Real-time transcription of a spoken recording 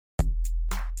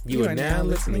You are now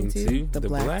listening to The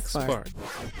Black Spark.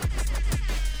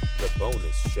 The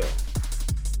bonus show.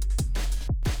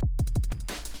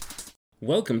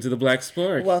 Welcome to The Black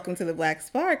Spark. Welcome to The Black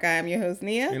Spark. I am your host,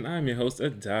 Nia. And I'm your host,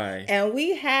 Adai. And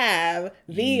we have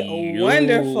the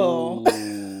wonderful,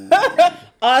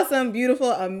 awesome,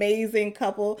 beautiful, amazing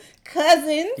couple,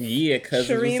 cousins. Yeah, cousins.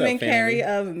 Shereem What's up, and family? Keri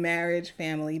of Marriage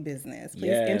Family Business.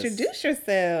 Please introduce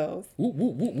yourselves. Woo, woo,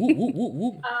 woo, woo, woo, woo,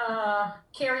 woo.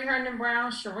 Keri Herndon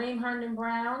Brown, Shereem Herndon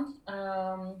Brown.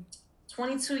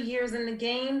 22 years in the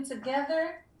game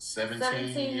together.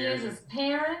 17 years as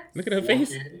parents. Look at her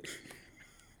face.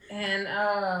 And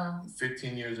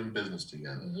 15 years in business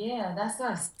together. Yeah, that's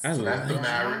us. That's the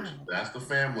marriage, that's the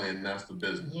family, and that's the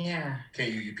business. Yeah.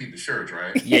 Can you peep the shirts,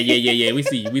 right? Yeah. We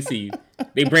see.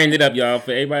 They branded up, y'all,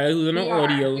 for everybody who's on the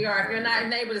audio. We are. If you're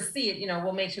not able to see it,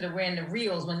 we'll make sure that we're in the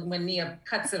reels when Nia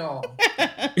cuts it all.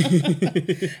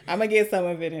 I'm going to get some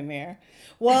of it in there.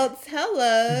 Well, tell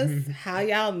us how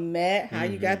y'all met, how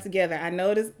you got together. I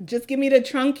noticed, just give me the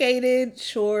truncated,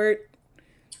 short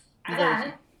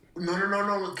version. No.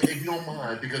 If you don't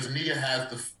mind, because Nia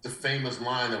has the famous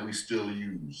line that we still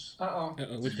use.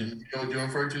 Which one? You know what you're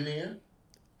referring to, Nia?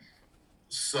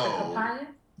 So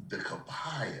the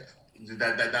papaya.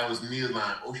 That was Nia's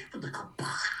line. Oh, she put the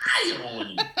papaya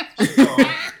on you. So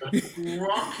the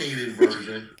truncated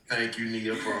version. Thank you,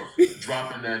 Nia, for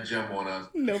dropping that gem on us.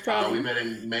 No problem. We met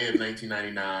in May of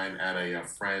 1999 at a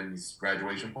friend's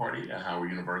graduation party at Howard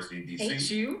University in DC.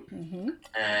 HU.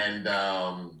 And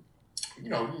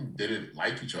didn't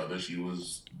like each other. She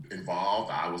was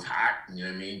involved. I was hot. You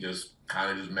know what I mean? Just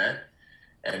met.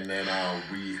 And then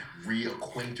we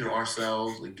reacquainted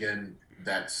ourselves again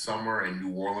that summer in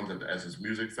New Orleans at the Essence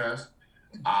Music Fest.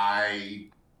 I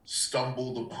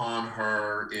stumbled upon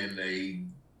her in a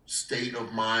state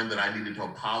of mind that I needed to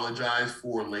apologize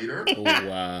for later. Oh,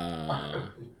 wow.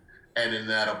 And in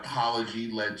that apology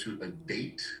led to a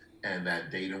date. And that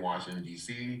date in Washington,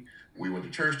 D.C., we went to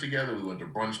church together. We went to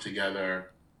brunch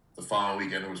together. The following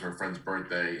weekend, it was her friend's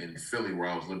birthday in Philly, where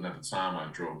I was living at the time.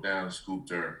 I drove down, scooped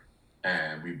her,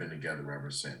 and we've been together ever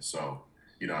since. So,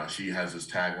 she has this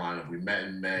tagline of we met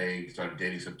in May, started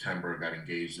dating September, got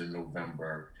engaged in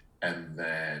November, and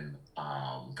then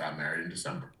got married in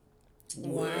December.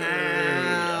 Wow.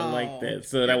 I like that.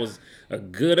 So that was a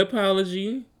good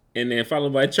apology. And then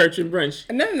followed by church and brunch.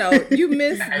 No. You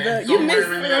missed the. You missed.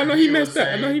 I know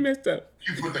he messed up.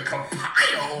 You put the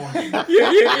papaya on you.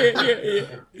 Yeah.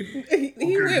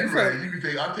 He went from. You can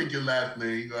take. I'll take your last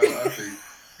name. I think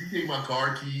you take my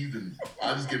car keys, and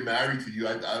I'll just get married to you.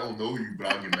 I don't know you, but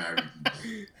I'll get married to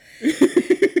you.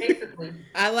 Basically.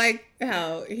 I like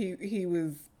how he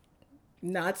was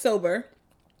not sober.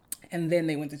 And then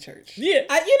they went to church. Yeah.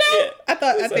 I think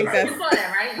that's... You saw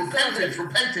that, right?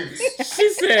 Repentance.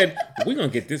 She said, we're going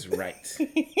to get this right.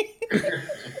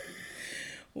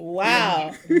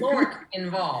 Wow. Lord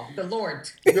involved. The Lord.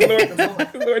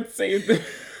 The Lord saved them.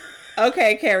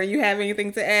 Okay, Keri, you have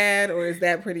anything to add? Or is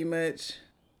that pretty much...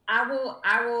 I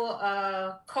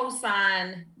will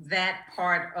co-sign that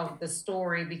part of the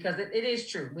story because it is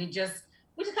true. We just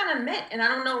kind of met. And I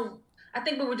don't know. I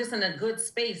think we were just in a good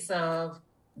space of...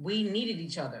 we needed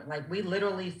each other. Like we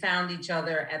literally found each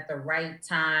other at the right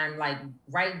time, like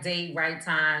right date, right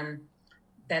time,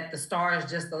 that the stars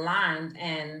just aligned.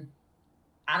 And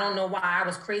I don't know why I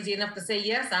was crazy enough to say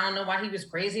yes. I don't know why he was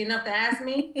crazy enough to ask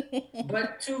me.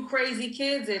 But two crazy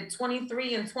kids at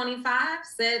 23 and 25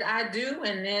 said I do.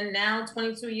 And then now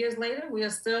 22 years later, we are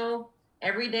still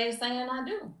every day saying I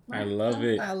do. I love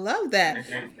it. I love that.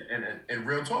 And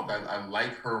real talk, I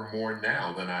like her more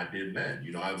now than I did then.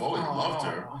 I've always loved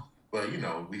her, but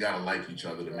we gotta like each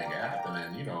other to make it happen.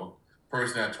 And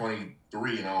person at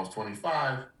 23 and I was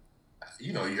 25,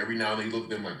 every now and then you look at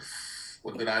them like,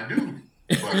 what did I do?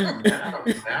 But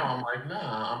now I'm like,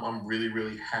 nah, I'm really,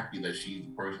 really happy that she's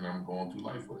the person I'm going through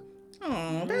life with.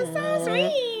 Oh, that's so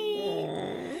sweet.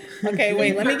 Okay,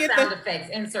 wait, let me get sound effects.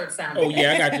 Insert sound effects. Oh,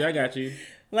 yeah, I got you.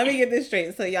 Let me get this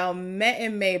straight. So y'all met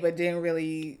in May but didn't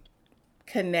really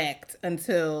connect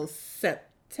until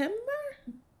September?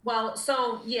 Well,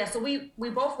 so we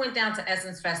both went down to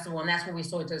Essence Festival, and that's where we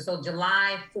saw each other. So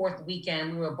July 4th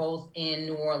weekend, we were both in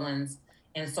New Orleans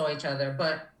and saw each other.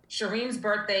 But Shereem's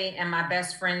birthday and my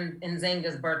best friend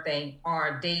Nzenga's birthday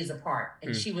are days apart.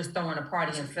 And she was throwing a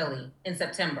party in Philly in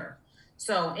September.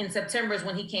 So in September is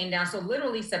when he came down. So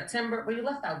literally September, well, you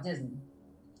left out Disney.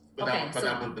 But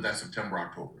that's September,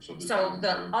 October. So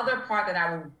the other part that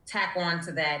I will tack on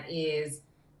to that is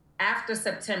after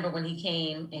September when he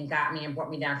came and got me and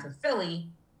brought me down to Philly,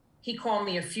 he called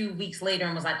me a few weeks later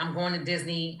and was like, I'm going to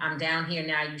Disney. I'm down here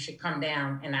now. You should come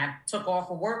down. And I took off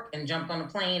of work and jumped on a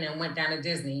plane and went down to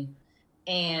Disney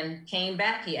and came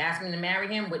back. He asked me to marry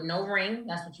him with no ring.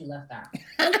 That's what you left out.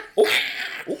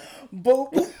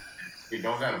 Boop. You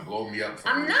don't gotta blow me up.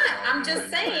 I'm not. I'm just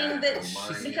saying that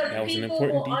because people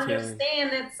will detail.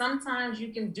 understand that sometimes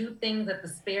you can do things at the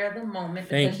spare of the moment.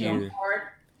 Thank you. Your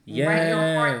heart, Yes. right,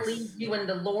 your heart leads you, and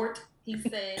the Lord, He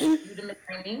said, "You to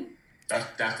marry me."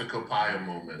 That's the Kopaya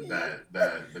moment. That.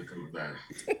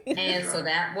 And so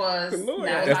that was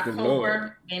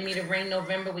October. Gave me the ring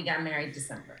November. We got married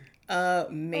December.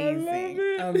 Amazing.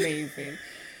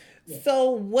 So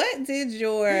what did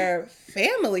your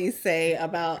family say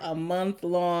about a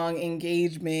month-long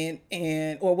engagement,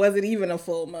 or was it even a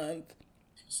full month?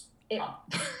 It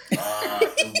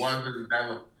wasn't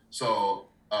that. So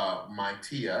my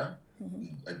tia,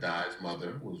 Adai's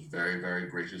mother, was very, very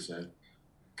gracious. Said,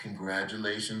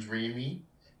 "Congratulations, Remy.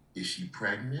 Is she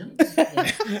pregnant?"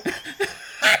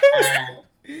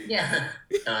 Yeah.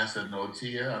 And I said, "No,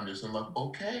 Tia. I'm just in love."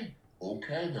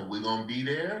 Okay, then we're gonna be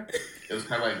there. It was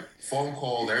kind of like phone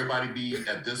calls. Everybody be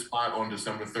at this spot on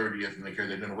December 30th, and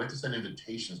they're gonna wait to send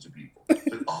invitations to people. Like,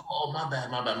 oh, my bad.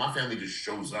 My family just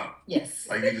shows up. Yes.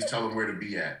 Like you just tell them where to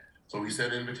be at. So we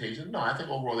sent invitations. No, I think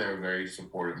overall they were very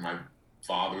supportive. My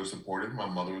father was supportive. My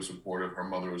mother was supportive. Her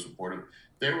mother was supportive.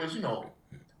 There was,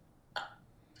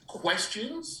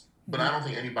 questions, but I don't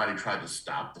think anybody tried to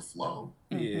stop the flow.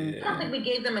 Yeah. I don't think we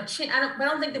gave them a chance. I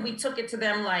don't think that we took it to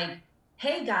them like,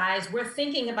 hey guys, we're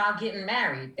thinking about getting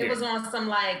married. It was on some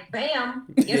like, bam,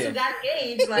 guess who got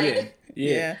engaged? Like,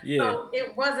 yeah. So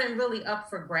it wasn't really up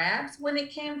for grabs when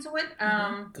it came to it.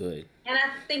 Good. And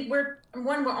I think we're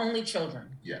only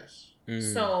children. Yes.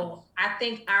 So I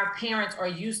think our parents are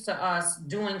used to us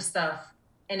doing stuff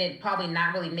and it probably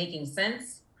not really making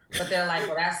sense. But they're like,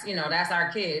 well, that's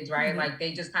our kids, right? Like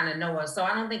they just kind of know us. So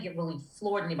I don't think it really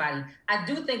floored anybody. I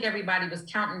do think everybody was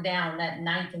counting down that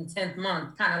 9th and 10th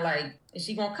month, kind of like, is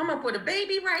she gonna come up with a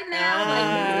baby right now?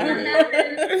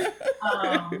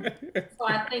 So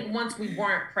I think once we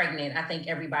weren't pregnant, I think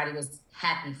everybody was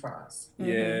happy for us.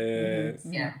 Yes.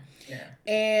 Yeah.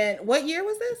 And what year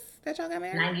was this that y'all got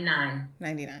married?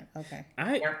 99. Okay.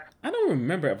 I don't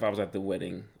remember if I was at the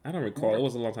wedding. I don't recall. It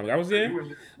was a long time ago. I was there.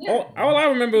 Yeah. All I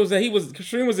remember was that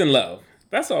Shereem was in love.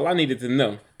 That's all I needed to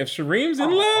know. If Shereem's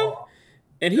in love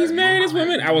and he's married this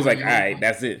woman, I was like, all right,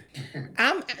 that's it.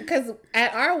 Because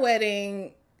at our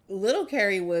wedding, little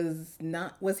Keri was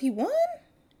he 1?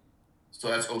 So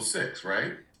that's 06,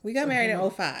 right? We got married in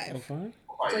 05. 05?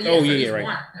 So right.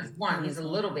 He's 1. He's a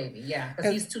little baby,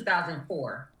 because he's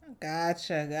 2004.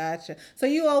 Gotcha. So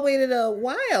you all waited a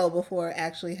while before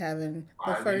actually having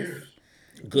the 5 first. years.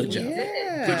 Good job.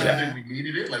 Yeah. Good job. I think we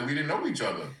needed it. Like we didn't know each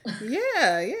other.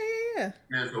 Yeah. Yeah.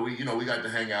 So we got to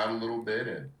hang out a little bit,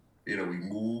 and we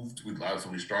moved. So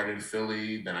we started in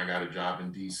Philly. Then I got a job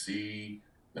in DC.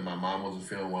 Then my mom wasn't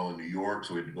feeling well in New York,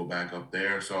 so we had to go back up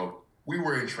there. So we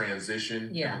were in transition.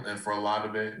 Yeah. And for a lot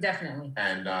of it. Definitely.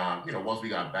 And once we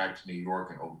got back to New York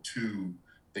in 02,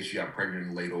 then she got pregnant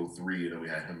in late 03, and then we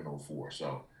had him in 04.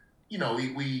 So,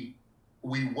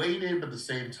 we waited, but at the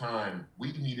same time,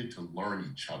 we needed to learn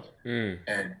each other.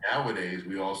 And nowadays,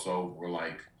 we also were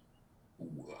like,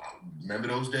 remember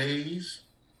those days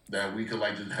that we could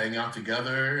like just hang out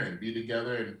together and be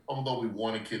together? And although we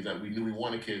wanted kids, that we knew we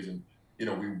wanted kids, and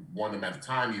we wanted them at the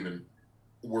time even,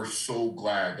 we're so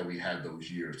glad that we had those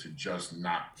years to just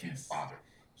not be bothered.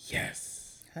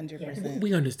 Yes. 100%.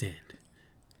 We understand.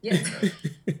 Yes.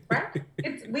 Right?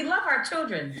 We love our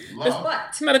children.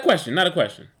 But Not a question.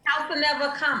 Alpha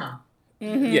never, comma.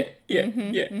 And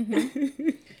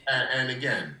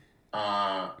again,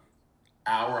 our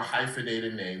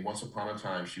hyphenated name, once upon a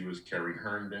time, she was Keri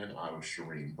Herndon, I was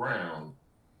Shereem Brown.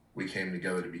 We came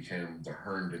together to become the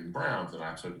Herndon Browns, and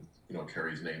I took,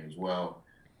 Keri's name as well.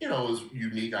 It was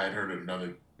unique. I had heard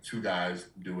another 2 guys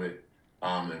do it,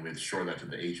 and we'd short that to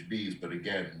the HBs. But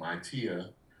again, my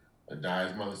tia,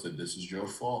 Adai's mother, said, "This is your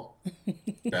fault.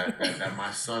 that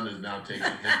my son is now taking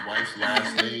his wife's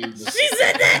last name." She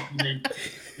said that.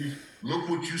 Look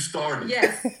what you started.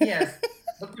 Yes.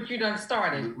 Look what you done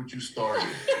started.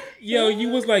 Yo, you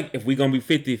was like, if we gonna be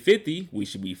 50-50, we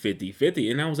should be 50-50.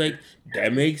 And I was like,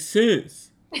 that makes sense.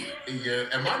 Yeah,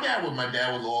 and my dad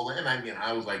was all in.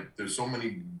 I was like, there's so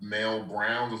many male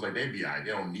Browns. I was like, they'd be all right.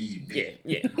 They don't need me.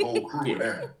 Yeah. The whole crew of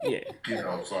them. Yeah.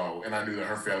 So, and I knew that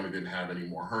her family didn't have any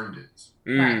more Herndons.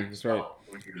 That's right.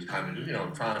 He was kind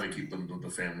of, trying to keep the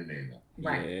family name up.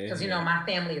 Right. Because, my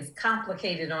family is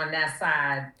complicated on that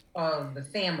side of the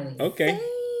family. Okay.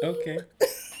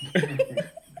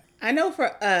 I know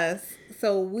for us,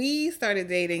 So we started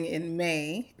dating in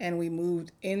May and we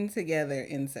moved in together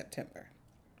in September.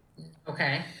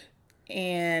 Okay.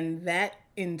 And that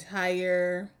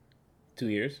entire 2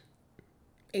 years.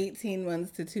 18 months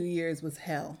to 2 years was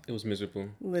hell. It was miserable.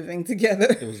 Living together.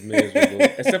 It was miserable.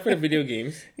 Except for the video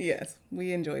games. Yes,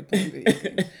 we enjoyed playing video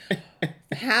games.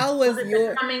 How was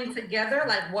your coming together?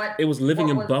 Like what? It was living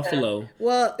in Buffalo.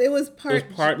 Well, it was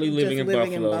partly living in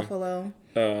Buffalo.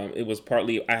 It was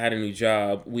partly I had a new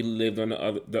job. We lived on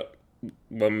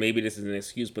well, maybe this is an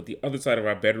excuse, but the other side of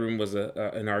our bedroom was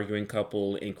an arguing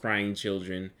couple and crying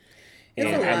children. And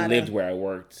I lived where I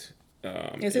worked.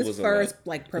 It's his first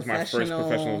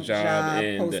professional job,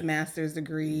 and postmaster's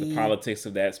degree. The politics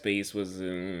of that space was.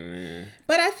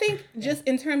 But I think just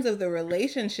in terms of the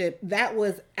relationship, that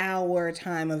was our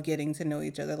time of getting to know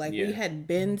each other. Like we had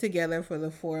been together for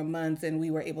the 4 months, and we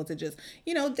were able to just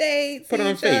date, see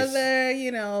each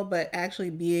other, but actually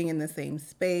being in the same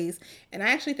space. And I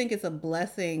actually think it's a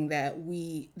blessing that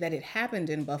it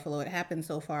happened in Buffalo. It happened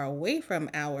so far away from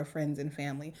our friends and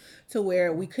family to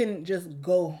where we couldn't just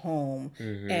go home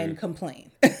and complain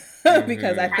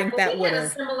because I think that would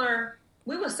have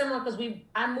we were similar because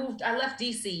I left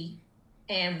DC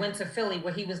and went to Philly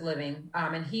where he was living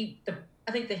and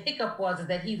I think the hiccup was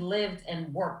that he lived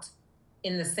and worked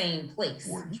in the same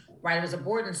place, right? It was a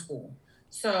boarding school,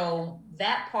 so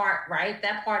that part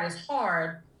is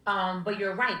hard, but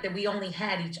you're right that we only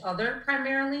had each other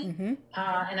primarily, and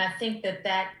I think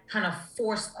that kind of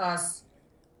forced us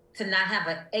to not have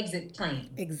an exit plan.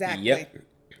 Exactly. Yep.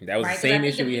 That was the same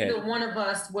issue we had. If one of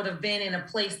us would have been in a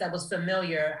place that was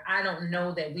familiar, I don't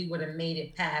know that we would have made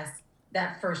it past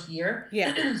that first year. Yeah.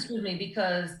 Excuse me,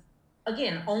 because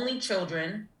again, only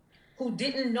children who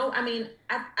didn't know. I mean,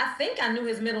 I think I knew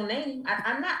his middle name.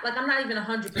 I'm not even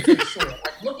 100% sure.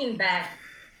 Like looking back,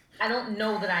 I don't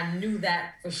know that I knew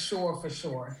that for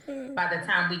sure by the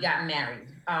time we got married.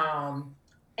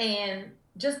 And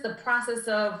just the process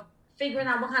of figuring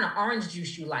out what kind of orange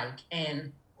juice you like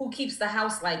and who keeps the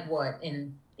house like what.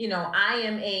 And,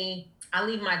 I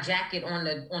leave my jacket on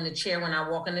the chair when I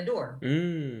walk in the door.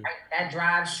 Right? That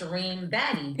drives Shereem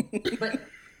batty. But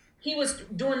he was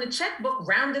doing the checkbook,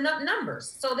 rounding up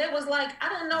numbers. So there was like, I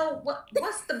don't know,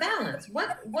 what's the balance?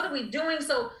 What are we doing?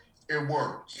 So it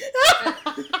works.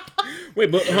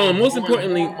 Wait, but hold on, most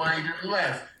importantly.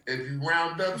 Left. If you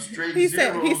round up straight he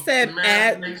zeros, said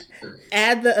add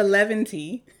the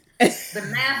 11T. The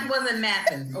math wasn't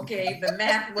mathing, okay? The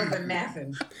math wasn't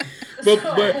mathing.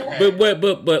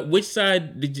 But which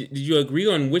side did you agree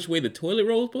on which way the toilet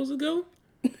roll is supposed to go?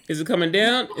 Is it coming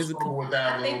down?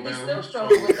 I think we still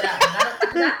struggle with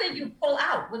that one. I think you pull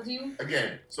out. What do you?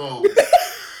 Again, so.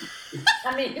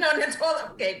 I mean, the toilet.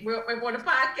 Okay, we're on the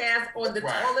podcast on the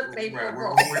toilet paper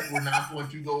roll. We're not going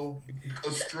to go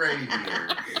astray here.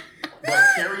 But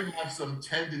Keri has some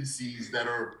tendencies that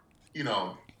are,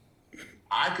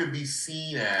 I could be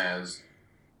seen as,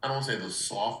 I don't want to say the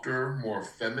softer, more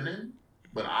feminine,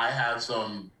 but I have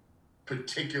some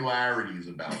particularities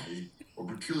about me, or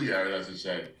peculiarities, I should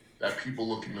say, that people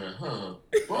look at me,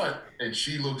 and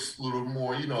she looks a little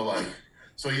more,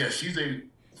 so yeah, she's a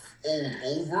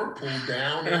pulled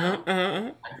down.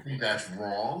 I think that's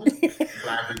wrong, but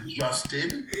I've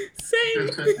adjusted. Same.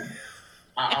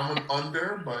 I'm an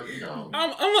under, but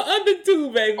I'm an under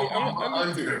too, baby. I'm an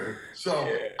under. So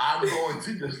I'm going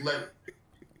to just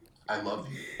I love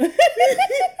you.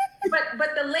 But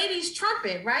the ladies trump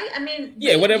it, right? I mean,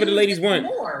 whatever the ladies want.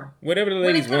 More. Whatever the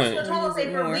ladies want. When it comes to toilet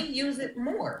paper, we use it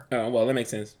more. Oh, well, that makes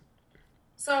sense.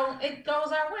 So it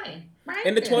goes our way, right?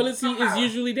 And the toilet seat is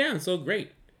usually down, so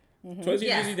great. Toilet seat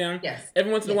is usually down. Yes.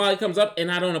 Every once in a while it comes up, and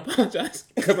I don't apologize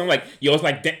because I'm like,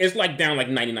 it's like down like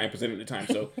 99% of the time.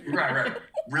 So right.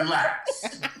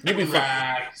 Relax. You'll be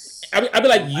fine. I'll be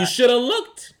like, you should have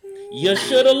looked. You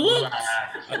should have looked.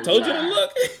 I told you to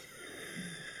look.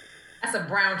 That's a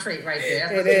brown trait right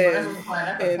there. That's a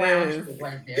brown trait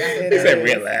right there. He said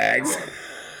relax.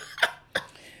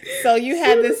 So you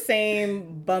had the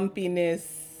same bumpiness.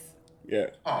 Yeah.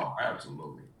 Oh,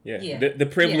 absolutely. Yeah. The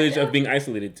privilege of being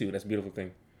isolated too. That's a beautiful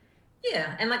thing.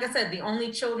 Yeah. And like I said, the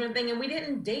only children thing, and we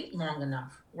didn't date long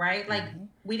enough, right? Like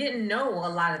we didn't know a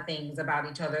lot of things about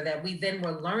each other that we then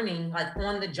were learning like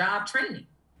on the job training.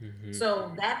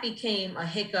 So that became a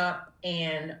hiccup,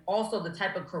 and also the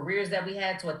type of careers that we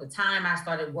had. So at the time I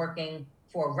started working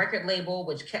for a record label,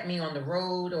 which kept me on the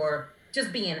road or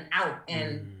just being out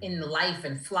and in life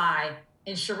and fly.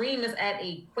 And Shereem is at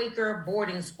a Quaker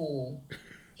boarding school.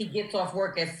 He gets off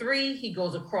work at 3. He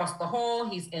goes across the hall.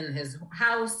 He's in his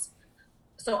house.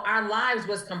 So our lives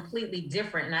was completely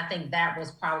different. And I think that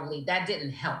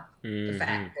didn't help the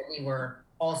fact that we were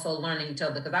also learning each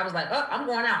other. Because I was like, oh, I'm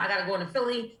going out. I got to go to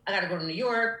Philly. I got to go to New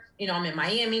York. You know, I'm in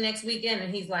Miami next weekend.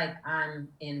 And he's like, I'm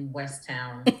in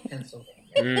Westtown,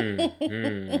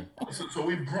 Pennsylvania. So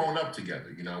we've grown up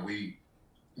together. You know, we've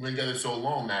been together so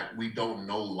long that we don't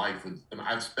know life with, and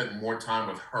I've spent more time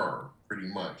with her pretty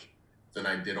much than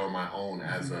I did on my own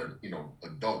as a, you know,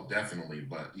 adult, definitely.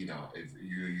 But, you know, if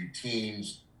you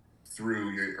teens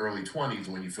through your early 20s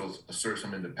when you feel assert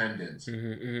some independence,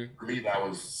 for me, that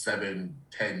was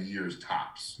 7-10 years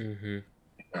tops. You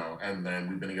know, and then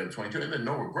we've been together 22, and then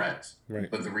no regrets. Right.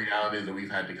 But the reality is that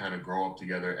we've had to kind of grow up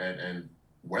together and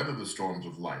weather the storms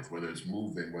of life, whether it's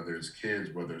moving, whether it's kids,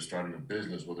 whether it's starting a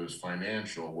business, whether it's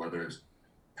financial, whether it's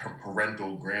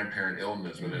parental, grandparent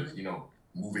illness, whether it's, you know,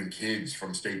 moving kids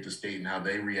from state to state and how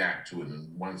they react to it.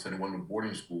 And once I went to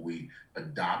boarding school, we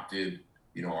adopted,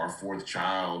 you know, our fourth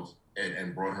child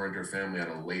and brought her into her family at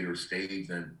a later stage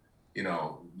than, you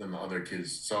know, than the other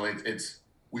kids. So it's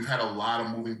we've had a lot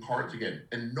of moving parts again,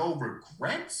 and no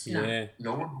regrets.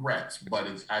 No regrets.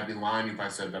 But I'd be lying if I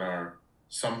said that our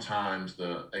sometimes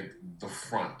the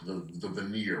front, the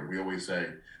veneer. We always say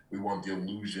we want the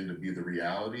illusion to be the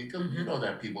reality, because you know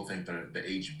that people think that the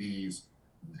HBs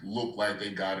look like they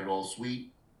got it all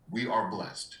sweet. We are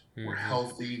blessed. We're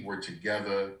healthy. We're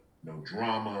together. No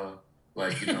drama.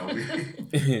 Like, you know,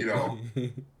 you know,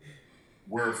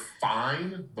 we're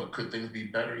fine. But could things be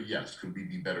better? Yes. Could we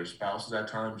be better spouses at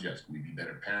times? Yes. Could we be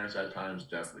better parents at times?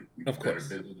 Definitely. Could we be better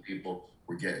business people?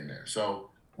 We're getting there. So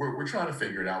we're trying to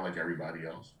figure it out like everybody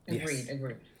else.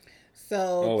 Agreed. So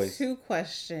Always. 2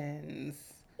 questions.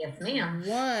 Yes, ma'am.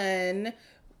 1,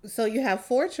 so you have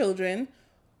 4 children.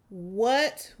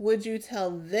 What would you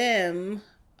tell them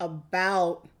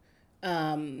about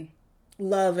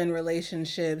love and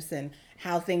relationships and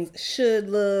how things should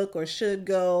look or should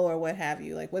go or what have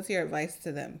you? Like, what's your advice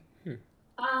to them?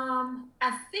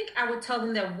 I think I would tell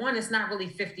them that 1, it's not really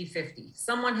 50-50.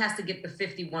 Someone has to get the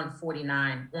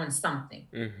 51-49 on something,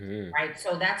 right?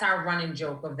 So that's our running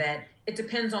joke of that. It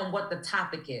depends on what the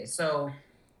topic is. So,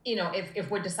 you know, if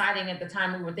we're deciding at the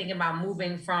time we were thinking about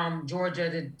moving from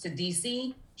Georgia to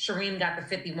DC, Shereem got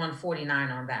the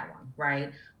 51-49 on that one,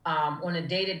 right? On a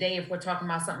day-to-day, if we're talking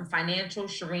about something financial,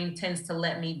 Shereem tends to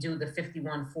let me do the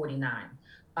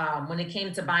 51-49. When it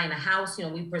came to buying a house, you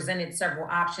know, we presented several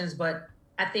options, but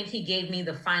I think he gave me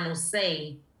the final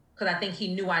say because I think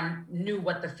he knew I knew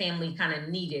what the family kind of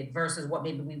needed versus what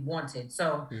maybe we wanted.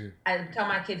 So I tell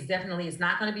my kids definitely it's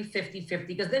not going to be 50-50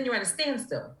 because then you're at a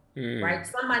standstill, right?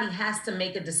 Somebody has to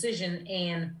make a decision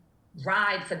and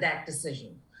ride for that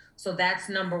decision. So that's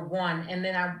number 1. And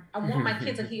then I want my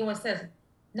kids, like he always says,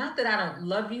 not that I don't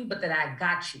love you, but that I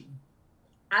got you.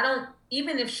 I don't,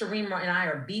 even if Shereem and I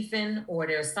are beefing or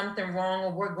there's something wrong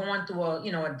or we're going through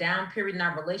a down period in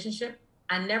our relationship,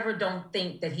 I never don't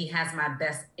think that he has my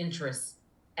best interests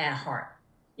at heart.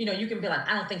 You know, you can be like,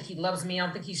 I don't think he loves me. I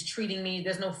don't think he's treating me.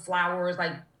 There's no flowers,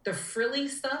 like the frilly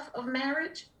stuff of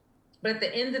marriage. But at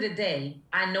the end of the day,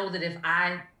 I know that if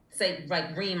I say,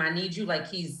 like, Reem, I need you, like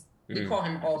we call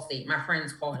him Allstate. My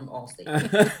friends call him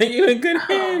Allstate. You're in good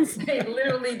hands. They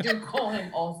literally do call him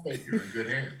Allstate. You're in good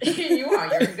hands.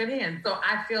 You're in good hands. So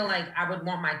I feel like I would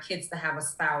want my kids to have a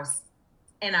spouse,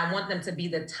 and I want them to be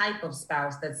the type of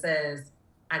spouse that says,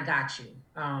 I got you.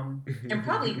 And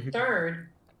probably 3rd,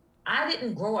 I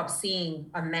didn't grow up seeing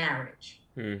a marriage,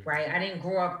 right? I didn't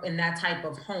grow up in that type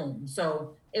of home.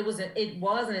 So it was and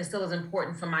it still is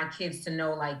important for my kids to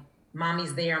know, like,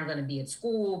 mommy's there. I'm going to be at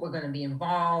school. We're going to be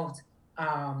involved.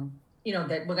 You know,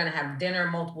 that we're going to have dinner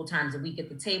multiple times a week at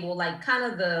the table. Like, kind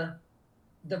of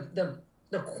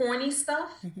the corny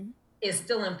stuff is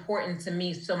still important to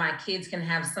me. So my kids can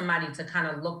have somebody to kind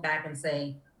of look back and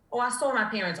say, oh, I saw my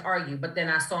parents argue, but then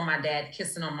I saw my dad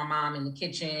kissing on my mom in the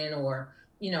kitchen, or,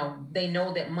 you know, they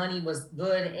know that money was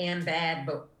good and bad,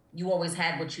 but you always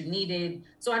had what you needed.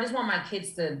 So I just want my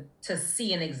kids to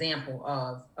see an example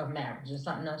of marriage. Is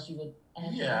something else you would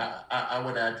add? Yeah, I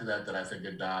would add to that I think,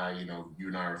 Adai, you know, you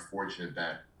and I are fortunate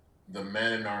that the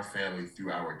men in our family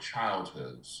through our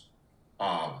childhoods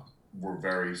were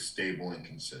very stable and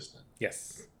consistent.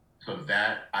 Yes. So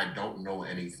that I don't know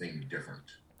anything different.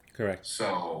 Correct.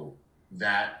 So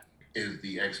that is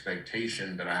the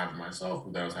expectation that I have of myself,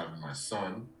 that I was having my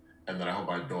son, and that I hope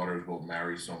my daughters will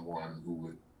marry someone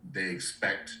who they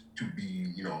expect to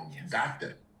be, you know, got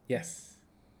them. Yes.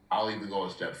 I'll even go a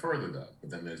step further though, but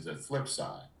then there's the flip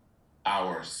side.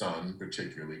 Our son,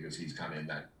 particularly because he's kind of in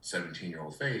that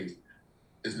 17-year-old phase,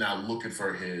 is now looking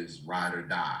for his ride or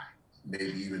die,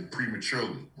 maybe even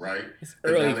prematurely, right? It's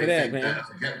early for that, man.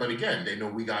 But again, they know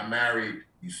we got married.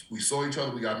 We saw each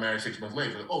other. We got married 6 months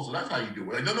later. Like, oh, so that's how you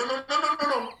do it. Like,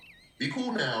 no. Be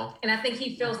cool now. And I think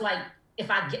he feels like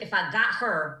if I got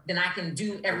her, then I can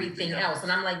do everything else.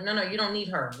 And I'm like, no, you don't need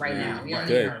her right now. You don't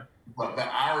need her. But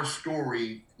our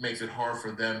story makes it hard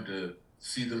for them to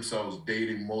see themselves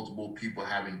dating multiple people,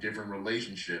 having different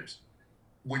relationships,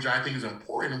 which I think is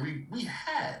important. We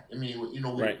had. I mean, you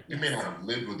know, we may not have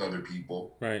lived with other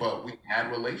people, but we had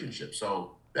relationships.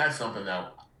 So that's something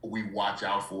that we watch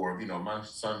out for. You know, my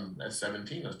son at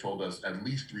 17 has told us at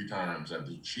least 3 times that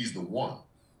she's the one.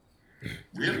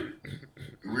 Really?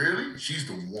 Really? She's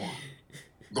the one.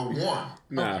 The one.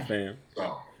 Nah, fam.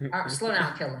 So. Slow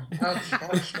down, killer.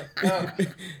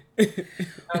 Okay.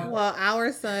 Well,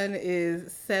 our son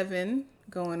is 7,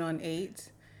 going on 8.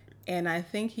 And I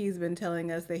think he's been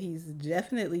telling us that he's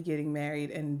definitely getting married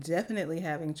and definitely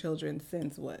having children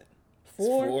since what?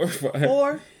 4,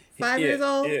 5 years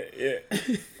old? Yeah.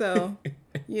 So,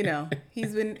 you know,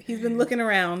 he's been looking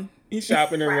around. He's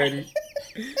shopping already.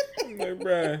 I'm like,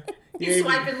 bruh. He's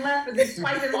swiping left and he's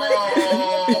swiping left.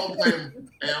 Oh, okay.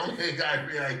 I don't think I'd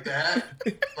be like that.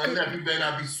 My nephew better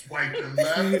not be swiping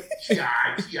left. She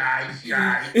Gotta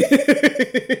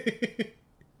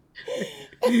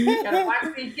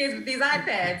watch these kids with these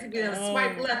iPads. He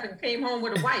swiped left and came home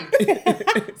with a wife.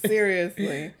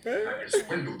 Seriously.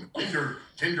 Swindled.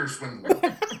 Tinder swindler.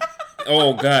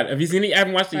 Oh God, have you seen it? I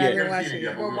haven't watched it yet.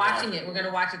 We're watching it. We're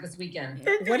gonna watch it this weekend.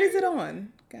 What is it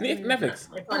on? Netflix.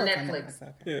 It's on Netflix.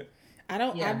 Okay. Yeah.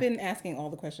 I've been asking all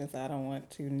the questions, so I don't want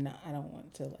to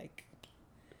like.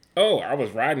 Oh, I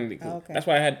was riding. Okay. That's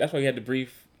why you had the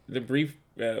brief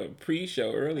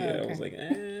pre-show earlier. Okay. I was like,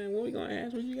 what we gonna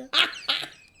ask? What you got?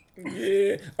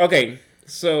 Yeah. Okay.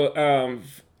 So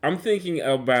I'm thinking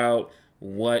about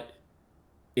what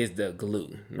is the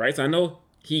glue, right? So I know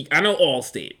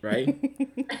Allstate, right?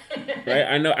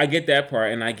 Right. I get that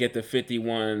part, and I get the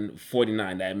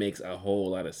 51-49. That makes a whole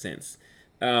lot of sense.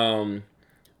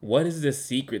 What is the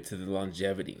secret to the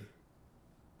longevity?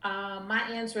 My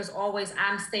answer is always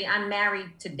I'm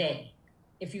married today.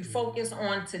 If you focus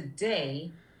on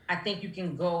today, I think you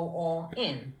can go all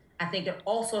in. I think it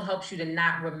also helps you to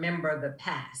not remember the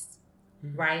past,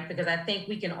 right? Because I think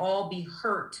we can all be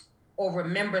hurt or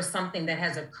remember something that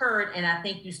has occurred, and I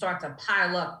think you start to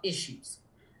pile up issues.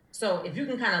 So if you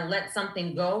can kind of let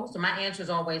something go, so my answer is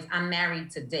always, I'm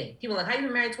married today. People are like, how you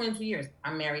been married 22 years?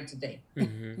 I'm married today.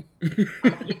 I'm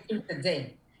gonna get through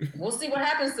today. We'll see what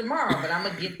happens tomorrow, but I'm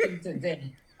gonna get through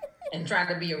today and try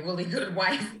to be a really good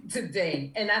wife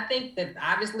today. And I think that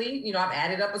obviously, you know, I've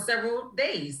added up several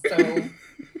days, so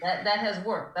that has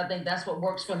worked. I think that's what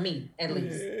works for me, at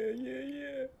least.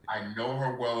 Yeah. I know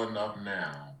her well enough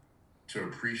now to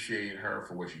appreciate her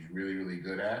for what she's really, really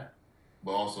good at,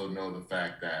 but also know the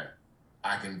fact that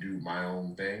I can do my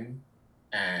own thing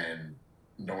and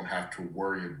don't have to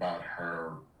worry about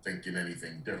her thinking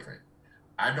anything different.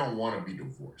 I don't want to be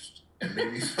divorced. And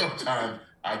maybe sometimes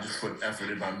I just put effort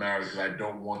in my marriage because I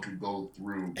don't want to go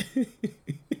through,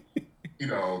 you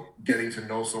know, getting to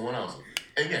know someone else.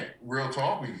 Again, real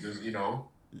talk, because, you know,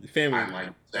 family. I like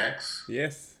sex.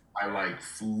 Yes. I like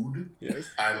food. Yes.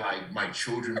 I like my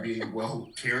children being well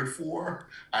cared for.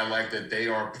 I like that they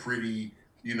are pretty,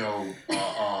 you know,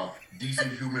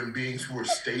 decent human beings who are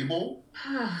stable.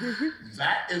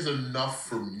 That is enough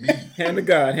for me. Hand to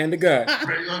God.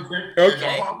 Right?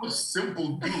 Okay. I'm a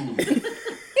simple dude.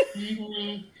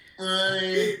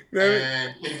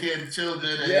 And take care of the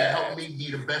children and help me be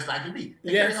the best I can be.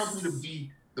 It helps me to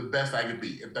be the best I can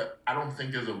be. I don't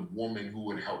think there's a woman who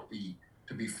would help me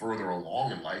to be further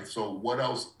along in life. So what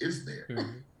else is there?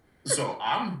 Mm-hmm. So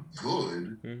I'm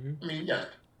good. Mm-hmm. I mean, yes.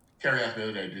 Keri asked me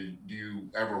the other day, do you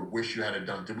ever wish you had it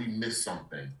done? Did we miss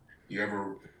something? You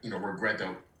ever, you know, regret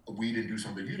that we didn't do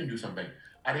something? You didn't do something.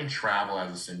 I didn't travel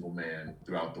as a single man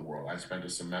throughout the world. I spent a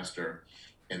semester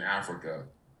in Africa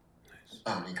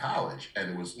in college, and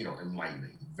it was, you know,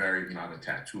 enlightening. Very, you know, I had a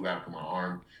tattoo out on my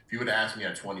arm. If you would have asked me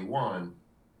at 21,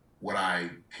 would I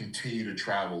continue to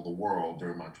travel the world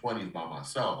during my 20s by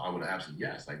myself, I would have answered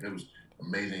yes. Like, it was an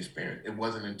amazing experience. It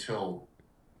wasn't until,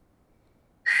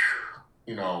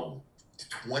 you know,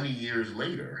 20 years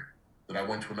later that I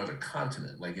went to another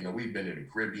continent. Like, you know, we've been to the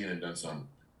Caribbean and done some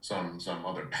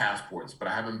other passports, but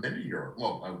I haven't been to Europe.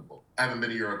 Well, I haven't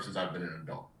been to Europe since I've been an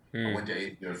adult. I went to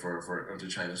Asia to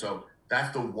China. So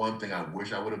that's the one thing I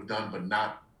wish I would have done, but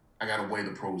not. I got to weigh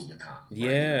the pros and the cons. Right?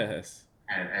 Yes.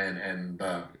 And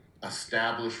the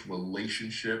established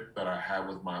relationship that I have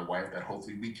with my wife, that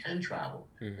hopefully we can travel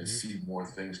and see more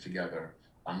things together.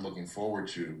 I'm looking forward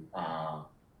to. But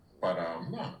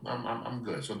no, I'm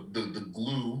good. So the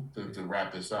glue to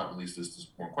wrap this up, at least this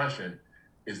one question,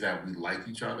 is that we like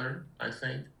each other. I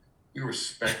think we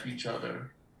respect each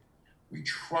other, we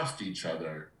trust each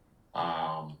other,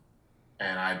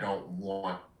 And I don't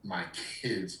want my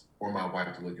kids or my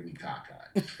wife to look at me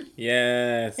cockeyed.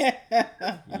 Yes.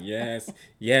 Yes.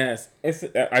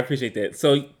 I appreciate that.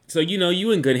 So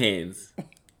you in good hands.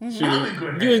 I'm in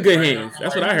good hands. You in good hands.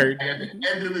 That's what I heard. At the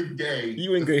end of the day,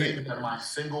 you in the good thing hands. that my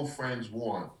single friends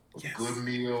want, a good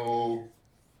meal,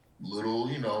 little,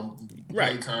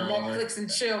 playtime. Netflix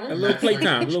and chill. A little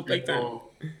playtime.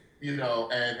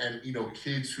 And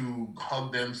kids who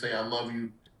hug them, say I love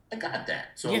you. I got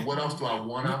that. So what else do I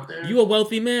want out there? You a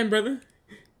wealthy man, brother.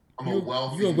 I'm a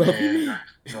wealthy man.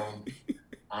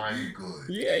 I'm good.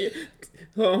 Yeah.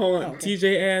 Hold on. Okay.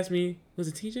 TJ asked me, was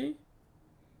it TJ?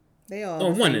 They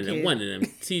all one of them.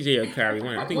 TJ or Keri.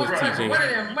 I think it was TJ. One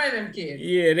of them kids.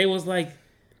 Yeah, they was like,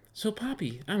 so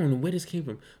Poppy, I don't know where this came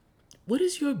from. What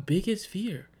is your biggest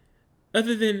fear?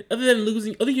 Other than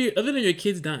losing, other than your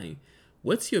kids dying,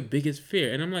 what's your biggest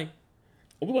fear? And I'm like,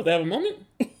 are we about to have a moment?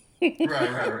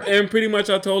 Right. And pretty much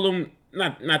I told them,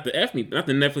 not the F me, not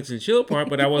the Netflix and chill part,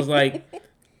 but I was like,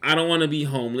 I don't want to be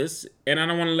homeless, and I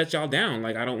don't want to let y'all down.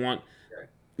 Like, I don't want,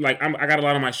 like, I got a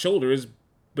lot on my shoulders,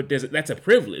 but that's a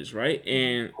privilege, right?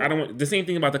 And I don't want, the same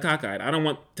thing about the cockeyed. I don't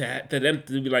want to them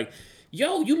to be like,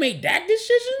 yo, you made that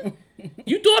decision?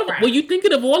 You thought of, were you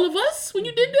thinking of all of us when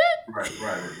you did that?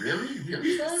 Right.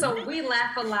 Really? So we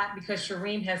laugh a lot because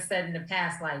Shereem has said in the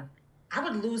past, like, I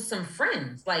would lose some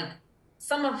friends. Like,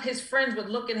 some of his friends would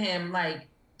look at him like,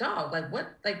 dog, like what,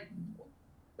 like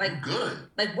good.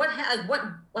 Like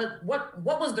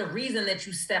what was the reason that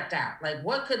you stepped out? Like,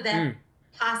 what could that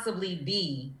possibly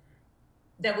be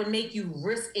that would make you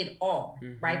risk it all,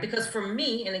 right? Because for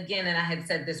me, and again, and I had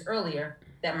said this earlier,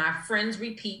 that my friends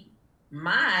repeat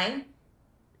my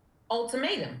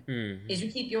ultimatum is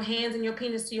you keep your hands and your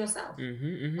penis to yourself.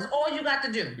 That's all you got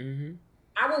to do.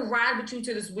 I will ride with you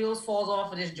till this wheels falls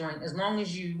off of this joint, as long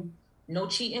as you no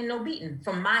cheating, no beating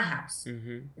from my house,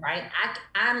 right?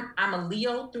 I'm a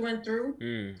Leo through and through.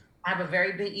 I have a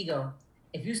very big ego.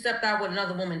 If you stepped out with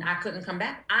another woman, I couldn't come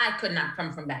back. I could not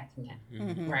come from back from that,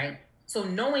 right? So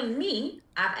knowing me,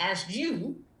 I've asked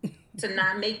you to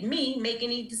not make me make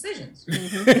any decisions.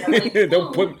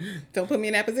 Don't put me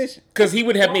in that position. Because he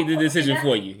would have made the decision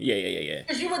for you. Yeah.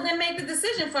 Because you would then make the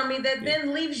decision for me that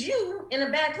then leaves you in a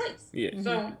bad place. Yeah.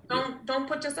 So don't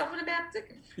put yourself in a bad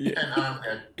position. Yeah.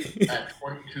 And at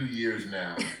 22 years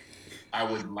now, I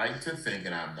would like to think,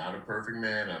 and I'm not a perfect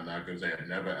man. I'm not going to say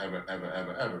never,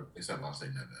 ever, except I'll say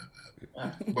never,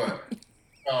 ever. But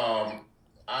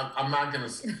I'm not going to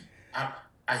say.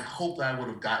 I hope that I would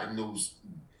have gotten those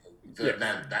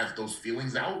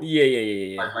feelings out.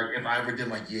 Yeah. Like if I ever did,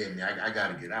 like, man, I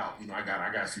gotta get out. I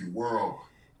gotta see the world.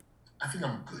 I think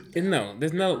I'm good. No,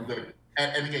 there's no. Good.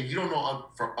 And again, you don't know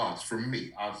for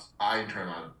me, I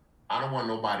internalize. I don't want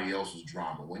nobody else's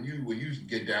drama. When you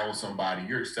get down with somebody,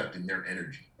 you're accepting their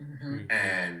energy,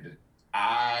 and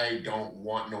I don't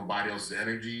want nobody else's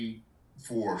energy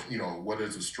for, whether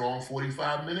it's a strong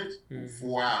 45 minutes,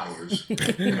 4 hours,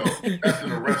 that's for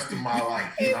the rest of my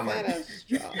life. I'm like,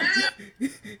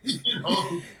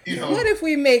 what if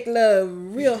we make love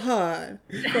real hard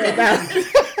for about 45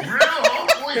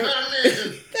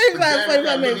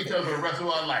 minutes? For the rest of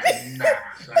our life.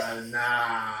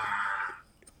 Nah.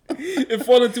 And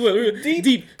fall into a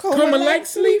deep coma-like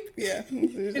sleep. Yeah. Coma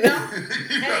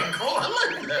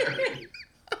like that.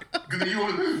 Because you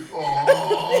want to,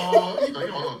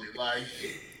 like.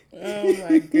 Oh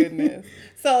my goodness!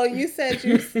 So you said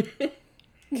you.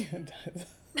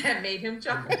 That made him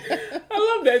chuckle.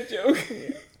 I love that joke.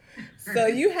 So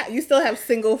you still have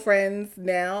single friends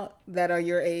now that are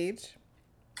your age?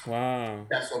 Wow.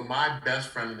 Yeah. So my best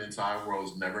friend in the entire world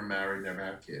is never married, never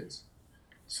have kids.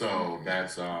 So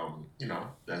that's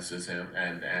that's just him,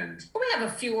 and we have a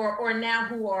few or now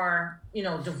who are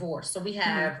divorced. So we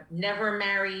have never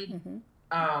married,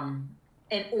 and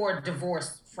or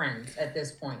divorced friends at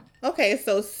this point. Okay,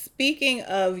 so speaking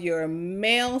of your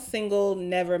male single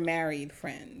never married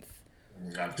friends,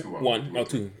 got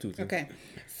two. Two. Okay,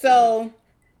 so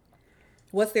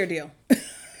what's their deal?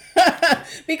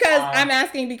 Because I'm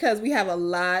asking because we have a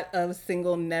lot of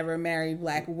single, never married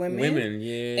Black women.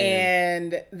 Yeah.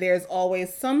 And there's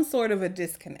always some sort of a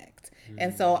disconnect.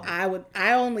 And so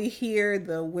I only hear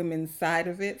the women's side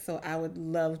of it. So I would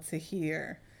love to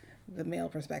hear the male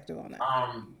perspective on that.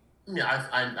 I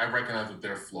recognize that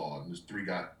they're flawed. There's 3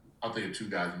 guys. I'll think of 2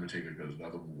 guys in particular because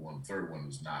the third one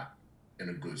is not in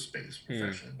a good space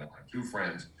professionally. But I have 2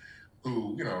 friends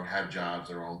who, have jobs,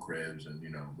 their own cribs, and,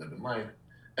 live in life.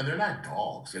 And they're not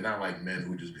dogs. They're not like men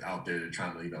who just out there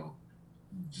trying to,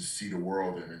 just see the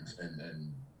world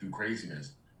and do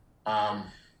craziness. I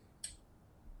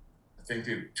think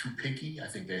they're too picky. I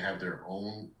think they have their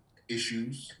own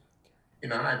issues.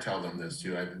 And I tell them this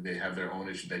too. I think they have their own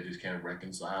issues they just can't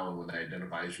reconcile, and when they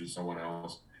identify issues with someone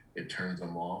else, it turns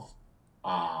them off.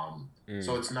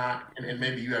 So it's not, and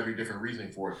maybe you have your different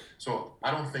reasoning for it. So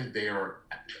I don't think they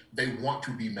want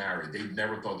to be married. They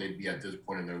never thought they'd be at this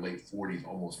point in their late 40s,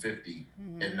 almost 50,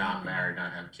 and not married,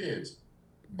 not have kids.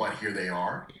 But here they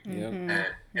are, and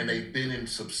they've been in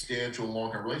substantial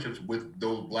long-term relationships with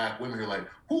those Black women who are like,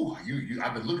 "Who you?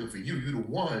 I've been looking for you. You the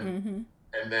one."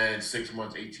 And then 6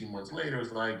 months, 18 months later,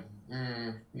 it's like,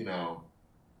 I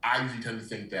usually tend to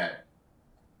think that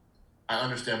I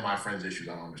understand my friends' issues.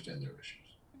 I don't understand their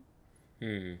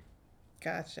issues.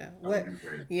 Gotcha. What?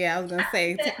 Yeah, I was gonna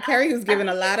say Keri was giving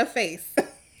a lot of face.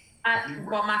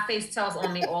 Well, my face tells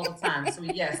on me all the time. So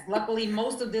yes, luckily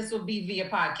most of this will be via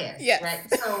podcast. Yes. Right.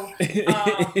 So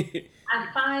I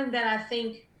find that I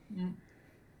think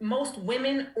most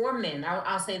women or men,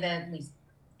 I'll say that at least,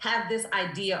 have this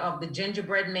idea of the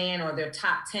gingerbread man or their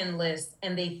top 10 list,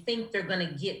 and they think they're going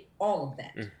to get all of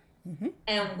that.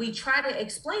 And we try to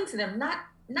explain to them,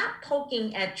 not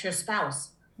poking at your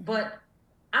spouse, but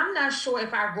I'm not sure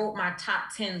if I wrote my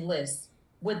top 10 list,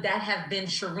 would that have been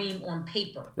Shereem on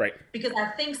paper? Right. Because I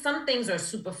think some things are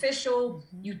superficial.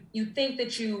 You think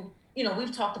that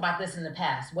we've talked about this in the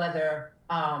past, whether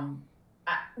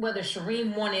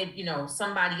Shereem wanted,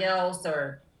 somebody else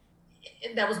or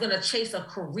that was going to chase a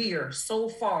career so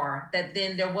far that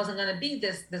then there wasn't going to be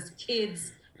this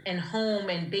kids and home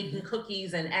and baking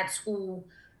cookies and at school.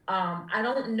 I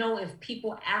don't know if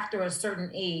people after a certain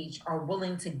age are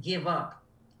willing to give up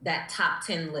that top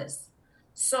 10 list.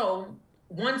 So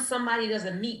once somebody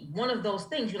doesn't meet one of those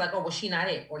things, you're like, oh, well, she not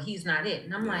it or he's not it.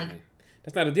 And I'm like,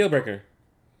 that's not a deal breaker.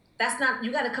 That's not,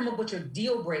 you got to come up with your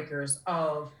deal breakers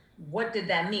of what did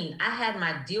that mean? I had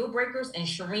my deal breakers and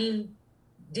Shereem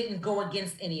didn't go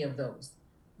against any of those.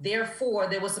 Therefore,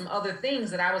 there was some other things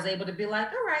that I was able to be like,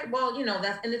 all right, well,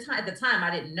 that's at the time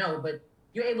I didn't know, but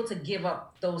you're able to give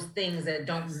up those things that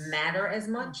don't matter as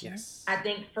much. Yes. I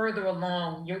think further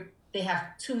along, they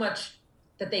have too much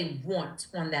that they want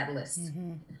on that list.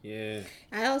 Yeah.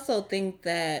 I also think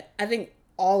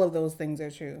all of those things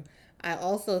are true. I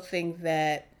also think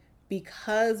that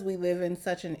because we live in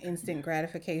such an instant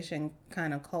gratification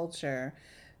kind of culture,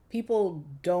 people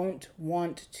don't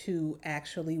want to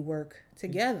actually work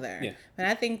together. Yeah. And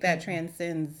I think that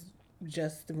transcends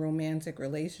just the romantic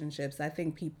relationships. I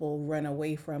think people run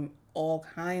away from all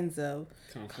kinds of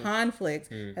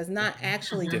conflict as not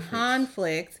actually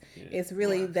conflict. Yeah. It's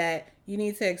really that you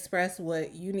need to express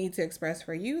what you need to express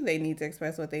for you. They need to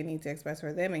express what they need to express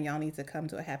for them, and y'all need to come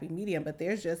to a happy medium. But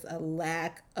there's just a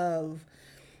lack of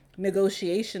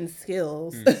negotiation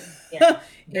skills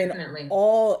in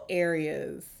all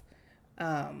areas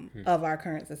of our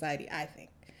current society, I think.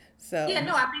 So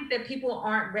I think that people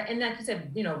aren't, and like you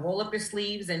said, roll up your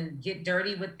sleeves and get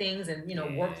dirty with things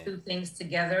and work through things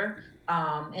together,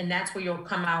 and that's where you'll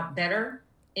come out better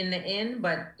in the end.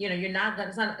 But you're not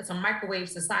gonna. It's a microwave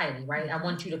society, right? I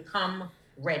want you to come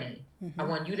ready. I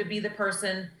want you to be the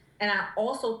person. And I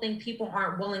also think people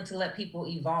aren't willing to let people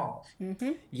evolve.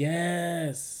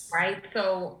 Yes. Right.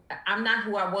 So I'm not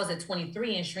who I was at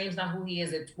 23, and Shereem's not who he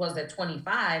was at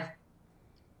 25.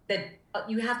 That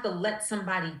you have to let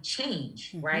somebody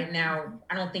change. Right now,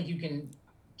 I don't think you can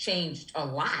change a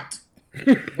lot.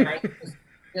 Right.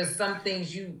 There's some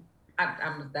things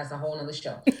that's a whole nother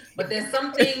show. But there's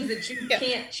some things that you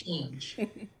can't change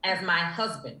as my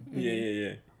husband.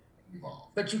 Yeah. Evolve.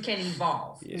 But you can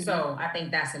evolve. Yeah. So I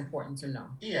think that's important to know.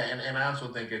 Yeah, and I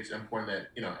also think it's important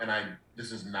that,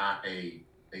 this is not a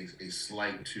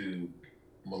slight to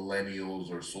millennials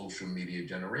or social media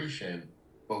generation,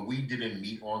 but we didn't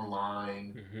meet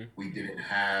online.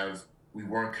 We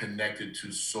weren't connected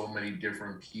to so many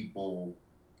different people,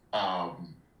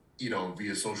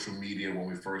 via social media when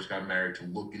we first got married to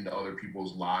look into other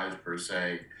people's lives per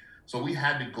se. So we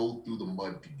had to go through the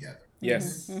mud together.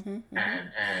 Yes.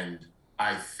 And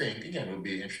I think, again, it would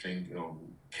be an interesting,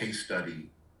 case study,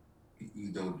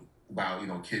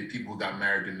 about, people who got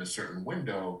married in a certain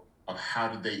window of how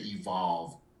did they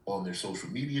evolve on their social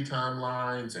media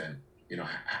timelines and,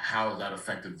 how that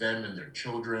affected them and their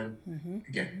children.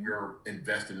 Again, you're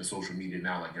invested in social media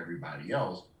now like everybody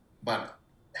else, but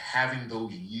having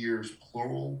those years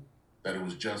plural, that it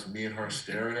was just me and her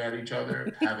staring at each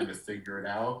other, having to figure it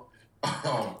out.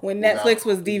 When Netflix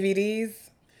was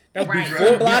DVDs. That was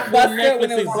before Blockbuster,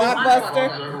 when it was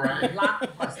Blockbuster. Right.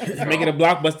 Blockbuster. Make it a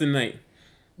Blockbuster night.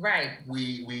 Right.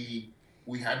 We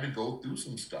had to go through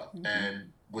some stuff,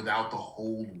 and without the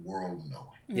whole world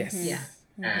knowing. Yes. Yeah.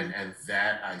 And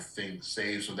that, I think,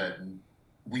 saved so that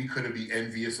we couldn't be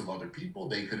envious of other people.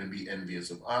 They couldn't be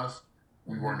envious of us.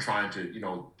 We weren't trying to,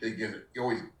 you're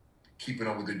always keeping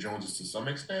up with the Joneses to some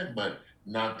extent, but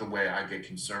not the way I get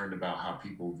concerned about how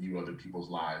people view other people's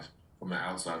lives from the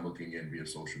outside looking in via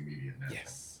social media.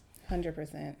 Yes.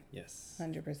 100%. Yes.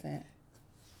 100%.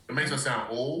 It makes us sound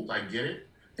old. I get it,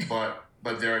 but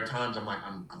there are times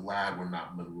I'm glad we're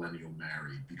not millennial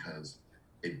married because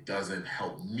it doesn't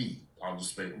help me. I'll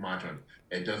just speak my turn.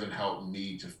 It doesn't help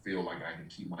me to feel like I can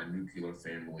keep my nuclear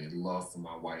family and love for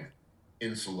my wife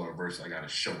insular versus I got to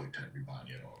show it to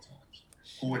everybody at all times.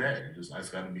 Who are they? It's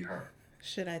got to be her.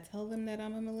 Should I tell them that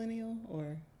I'm a millennial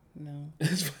or no?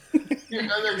 But you're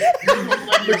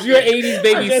an 80s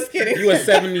baby. Just kidding. You a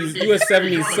 70s. You a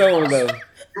 70s soul though.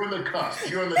 You're on the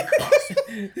cusp.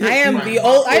 I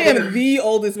am the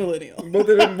oldest millennial. Both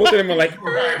of them are like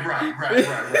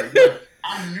right. Yeah.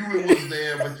 I knew it was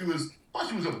there, but thought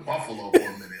she was a buffalo for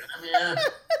a minute. I mean,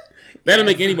 that'll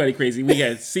make anybody crazy. We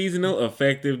got seasonal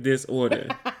affective disorder.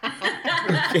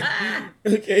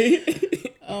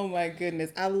 Okay. Oh my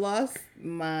goodness, I lost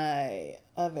my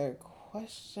other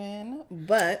question,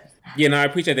 but yeah, no, I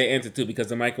appreciate that answer too because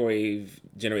the microwave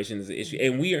generation is an issue,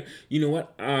 and we are. You know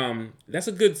what? That's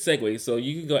a good segue. So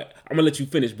you can go. I'm gonna let you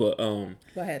finish, but go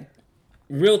ahead.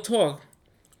 Real talk.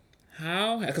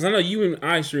 How? Because I know you and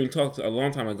I, Shereem, talked a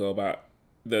long time ago about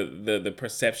the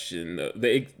perception,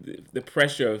 the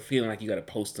pressure of feeling like you got to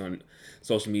post on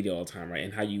social media all the time, right?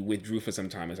 And how you withdrew for some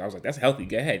time. And so I was like, that's healthy.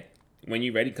 Go ahead. When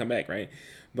you're ready, come back, right?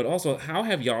 But also, how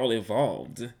have y'all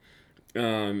evolved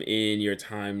in your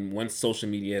time once social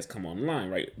media has come online,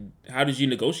 right? How did you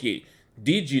negotiate?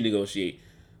 Did you negotiate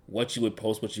what you would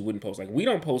post, what you wouldn't post? Like, we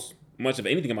don't post much of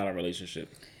anything about our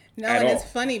relationship. No, and it's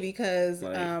funny because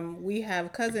we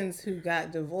have cousins who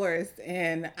got divorced,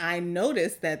 and I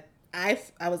noticed that I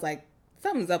was like,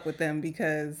 something's up with them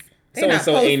because they not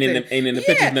so ain't in the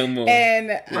pictures no more. And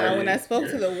when I spoke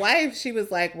to the wife, she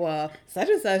was like, "Well, such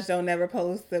and such don't never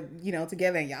post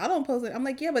together, and y'all don't post it." I'm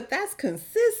like, "Yeah, but that's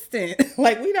consistent.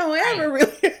 Like we don't ever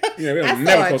really." Yeah, we don't I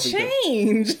never saw a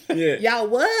change. Yeah. Y'all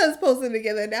was posting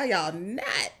together, now y'all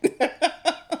not.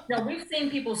 No, we've seen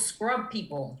people scrub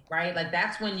people, right? Like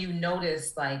that's when you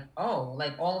notice, like, oh,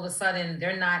 like all of a sudden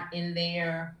they're not in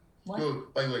there. What?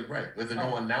 Right. With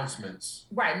no announcements.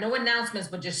 Right, no announcements,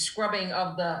 but just scrubbing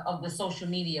of the social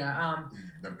media.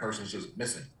 The person's just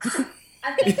missing.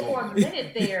 I think for a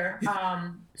minute there,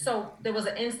 so there was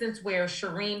an instance where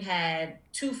Shereem had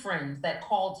two friends that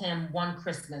called him one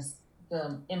Christmas,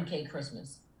 the MK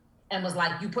Christmas, and was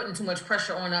like, "You putting too much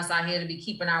pressure on us out here to be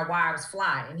keeping our wives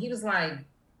fly." And he was like,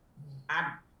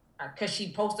 because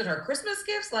she posted her Christmas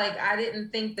gifts, like I didn't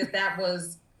think that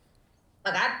was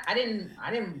like I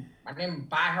didn't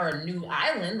buy her a new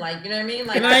island, like you know what I mean?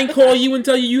 Like, and I ain't call you and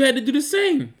tell you had to do the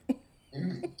same.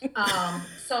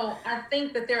 So I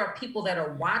think that there are people that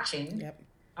are watching, yep.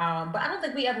 But I don't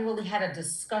think we ever really had a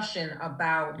discussion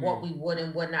about what we would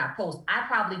and would not post. I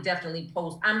probably definitely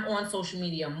post. I'm on social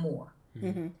media more,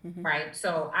 right?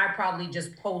 So I probably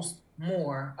just post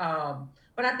more.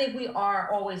 But I think we are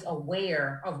always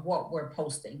aware of what we're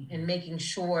posting and making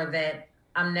sure that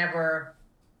I'm never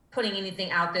putting anything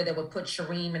out there that would put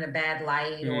Shereem in a bad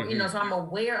light or, so I'm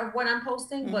aware of what I'm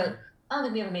posting, but I don't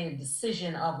think we ever made a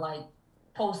decision of like,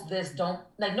 post this, don't,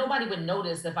 like nobody would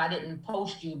notice if I didn't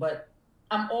post you, but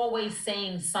I'm always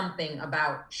saying something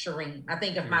about Shereem. I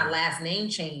think if my last name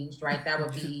changed, right, that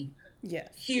would be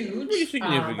huge. But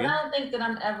I don't think that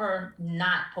I'm ever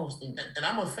not posting. And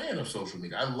I'm a fan of social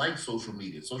media. I like social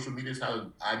media. Social media is how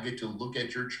I get to look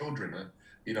at your children,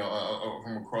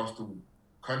 from across the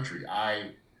country.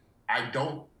 I'm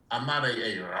not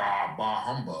a bah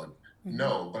humbug.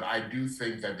 No, but I do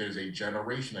think that there's a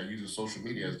generation that uses social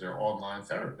media as their online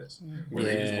therapist, where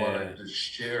they just want to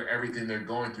share everything they're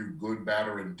going through, good, bad,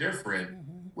 or indifferent,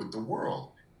 with the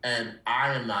world. And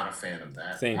I am not a fan of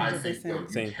that. Same. I think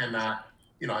you cannot,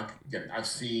 I've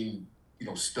seen,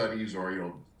 studies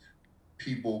or,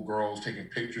 girls taking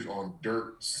pictures on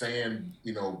dirt, sand,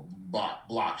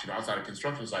 blocks, outside a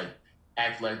construction site,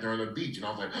 act like they're on the beach. And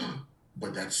I was like,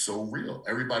 but that's so real.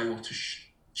 Everybody wants to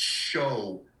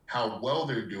show how well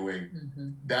they're doing.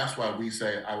 That's why we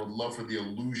say, I would love for the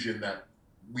illusion that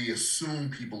we assume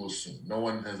people assume. No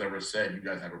one has ever said you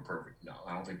guys have it perfect. No,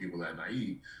 I don't think people are that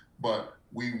naive. But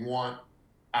we want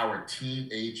our Team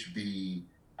HB,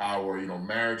 our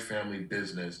marriage, family,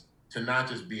 business to not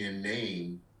just be a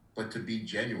name, but to be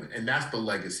genuine. And that's the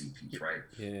legacy piece, right?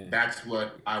 Yeah. That's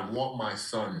what I want my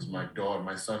sons, my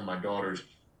daughters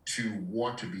to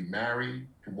want to be married,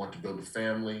 to want to build a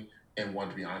family, and want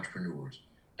to be entrepreneurs.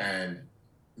 And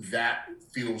that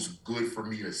feels good for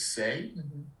me to say.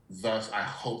 Thus, I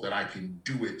hope that I can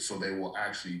do it so they will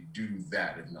actually do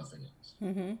that, if nothing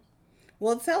else.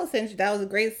 Well, tell us, since that was a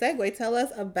great segue, tell us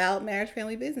about Marriage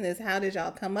Family Business. How did y'all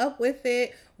come up with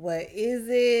it? What is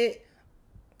it?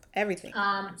 Everything.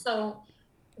 So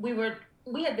we were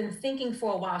we had been thinking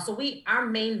for a while. So our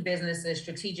main business is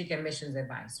strategic admissions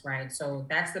advice, right? So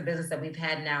that's the business that we've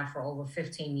had now for over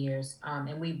 15 years.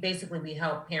 And we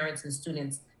help parents and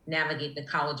students navigate the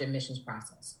college admissions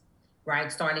process,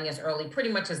 right? Starting as early, pretty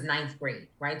much as ninth grade,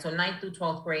 right? So ninth through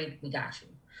 12th grade, we got you.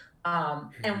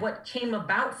 And what came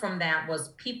about from that was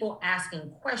people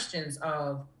asking questions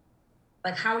of,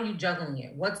 like, how are you juggling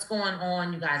it? What's going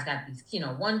on? You guys got these,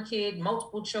 one kid,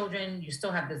 multiple children, you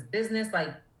still have this business, like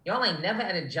y'all ain't never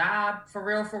had a job for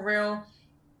real, for real.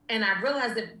 And I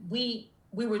realized that we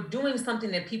were doing something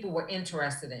that people were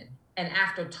interested in. And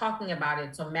after talking about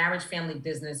it, so Marriage Family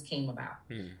Business came about.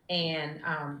 And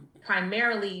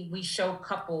primarily we show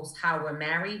couples how we're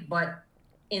married, but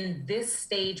in this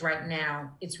stage right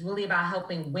now, it's really about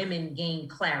helping women gain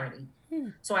clarity.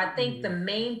 So I think the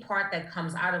main part that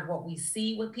comes out of what we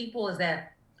see with people is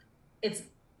that it's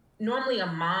normally a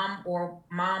mom or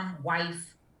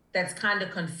wife that's kind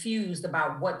of confused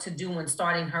about what to do when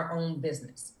starting her own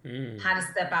business, how to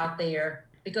step out there.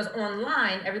 Because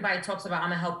online, everybody talks about, I'm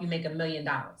gonna help you make $1 million.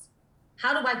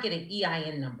 How do I get an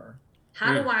EIN number?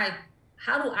 How do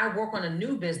I work on a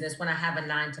new business when I have a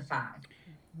 9-to-5?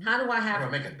 How do I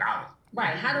make $1?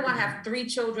 Right. How do I have 3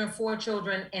 children, 4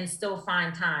 children, and still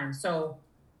find time? So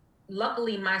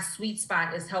luckily, my sweet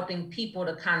spot is helping people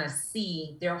to kind of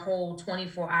see their whole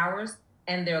 24 hours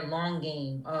and their long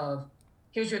game of,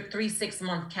 here's your 3-6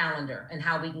 month calendar and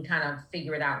how we can kind of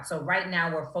figure it out. So right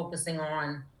now we're focusing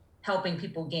on helping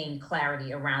people gain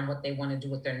clarity around what they want to do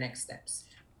with their next steps.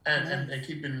 And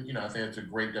keeping, I think it's a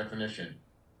great definition.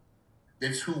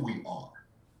 It's who we are.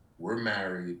 We're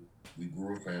married. We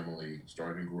grew a family, we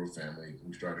started to grow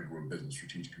a business,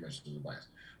 strategic admissions advice.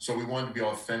 So we wanted to be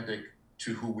authentic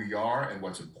to who we are and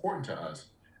what's important to us.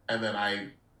 And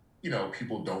then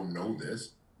people don't know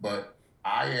this, but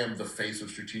I am the face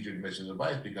of strategic admissions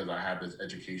advice because I have this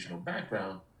educational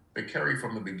background. But Keri,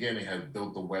 from the beginning, has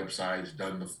built the websites,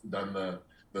 done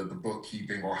the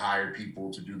bookkeeping, or hired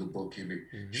people to do the bookkeeping.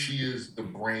 She is the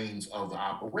brains of the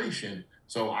operation.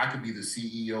 So I could be the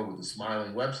CEO with the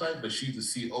smiling website, but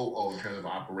she's the COO in terms of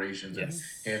operations and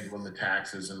handling the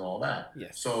taxes and all that.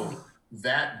 So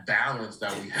that balance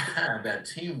that we have, that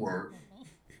teamwork.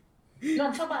 No,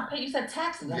 I'm talking about, you said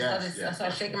taxes. I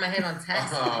started shaking my head on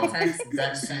taxes.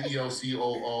 That CEO,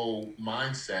 COO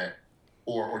mindset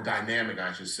or dynamic,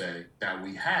 I should say, that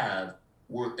we have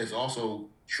is also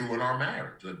true in our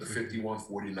marriage, the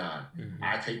 51-49.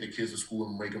 I take the kids to school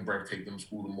and make them breakfast, take them to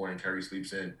school in the morning. Keri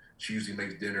sleeps in. She usually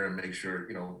makes dinner and makes sure,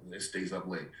 it stays up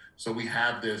late. So we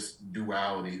have this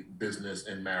duality, business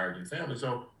and marriage and family.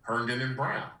 So Herndon and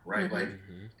Brown, right? Like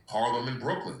Harlem and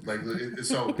Brooklyn. Like,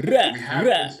 so we have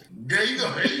this. There you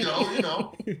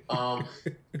go,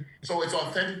 so it's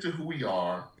authentic to who we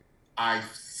are. I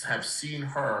have seen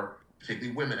her,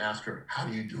 particularly women, ask her, how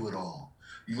do you do it all?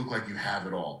 You look like you have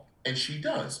it all. And she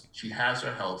does. She has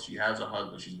her health. She has a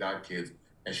husband. She's got kids.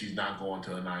 And she's not going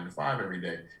to a 9-to-5 every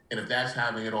day. And if that's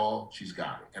having it all, she's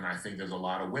got it. And I think there's a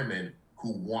lot of women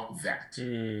who want that.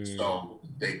 So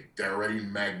they're already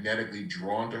magnetically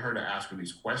drawn to her to ask her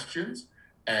these questions.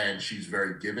 And she's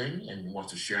very giving and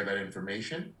wants to share that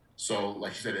information. So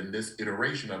like she said, in this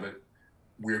iteration of it,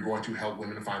 we're going to help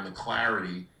women find the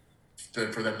clarity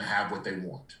for them to have what they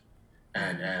want.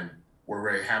 And we're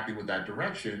very happy with that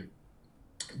direction.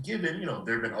 Given,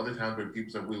 there have been other times where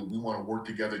people said, we want to work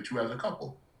together too as a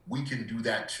couple. We can do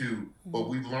that too, but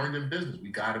we've learned in business, we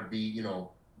got to be,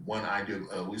 one idea,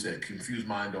 we said, confused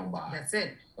mind don't buy. That's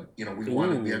it. But, we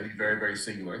have to be very, very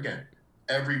singular. Again,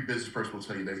 every business person will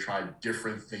tell you they've tried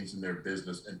different things in their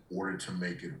business in order to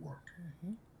make it work.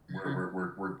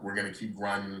 We're going to keep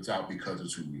grinding this out because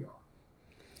it's who we are.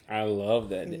 I love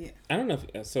that. Yeah. I don't know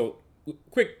if, so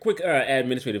quick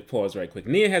administrative pause right quick.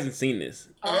 Nia hasn't seen this.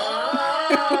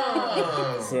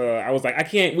 So I was like,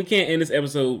 we can't end this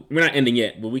episode. We're not ending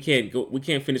yet, but we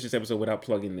can't finish this episode without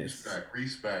plugging this.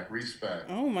 Respect.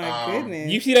 Oh my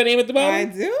goodness. You see that name at the bottom? I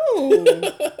do.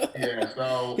 Yeah,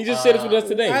 so he just shared this with us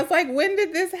today. I was like, when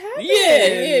did this happen?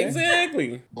 Yeah,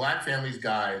 exactly. Black Family's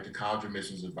Guide to College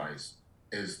Admissions Advice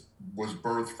was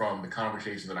birthed from the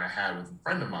conversation that I had with a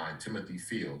friend of mine, Timothy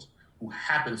Fields, who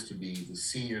happens to be the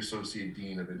Senior Associate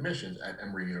Dean of Admissions at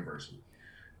Emory University.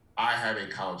 I have a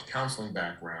college counseling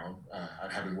background,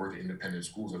 having worked at independent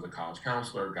schools as a college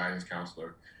counselor, guidance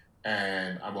counselor,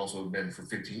 and I've also been for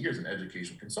 15 years an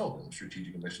educational consultant with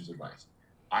strategic admissions advice.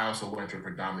 I also went to a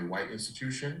predominantly white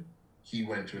institution. He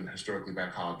went to an historically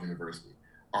black college university.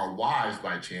 Our wives,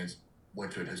 by chance,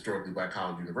 went to a historically Black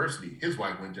college university. His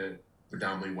wife went to a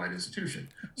predominantly white institution.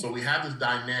 So we have this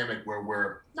dynamic where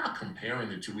we're not comparing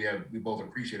the two. We both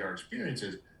appreciate our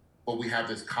experiences, but we have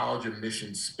this college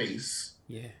admission space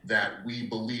that we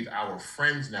believe our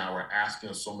friends now are asking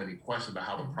us so many questions about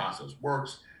how the process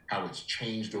works, how it's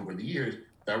changed over the years,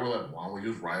 that we're like, why don't we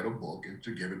just write a book and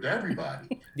to give it to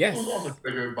everybody? Yes. It was also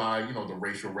triggered by, the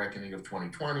racial reckoning of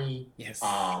 2020. Yes.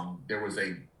 There was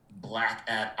a Black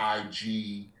at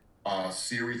IG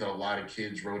series that a lot of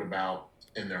kids wrote about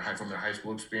from their high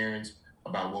school experience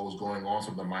about what was going on,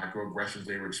 some of the microaggressions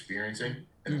they were experiencing.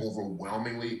 And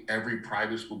overwhelmingly, every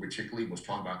private school particularly was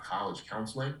talking about college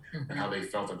counseling and how they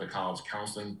felt that the college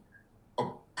counseling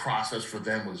process for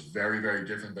them was very, very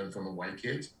different than from the white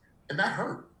kids. And that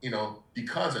hurt,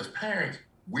 because as parents,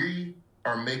 we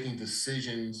are making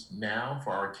decisions now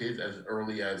for our kids as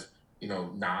early as,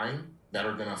 9 that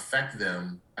are going to affect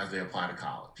them as they apply to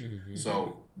college. Mm-hmm.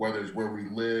 So whether it's where we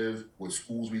live, what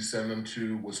schools we send them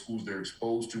to, what schools they're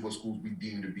exposed to, what schools we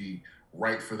deem to be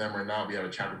right for them or not. We have a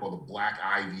chapter called the Black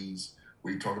Ivies,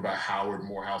 where you talk about Howard,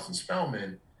 Morehouse, and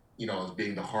Spelman, as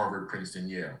being the Harvard, Princeton,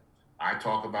 Yale. I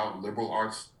talk about liberal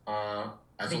arts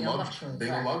as being a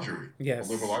luxury. Yes.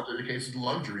 A liberal arts education is a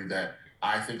luxury that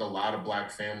I think a lot of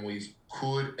Black families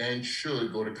could and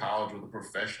should go to college with a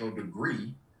professional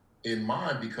degree in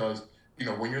mind, because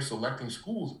when you're selecting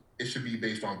schools, it should be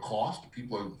based on cost.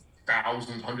 People are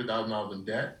thousands, $100,000 in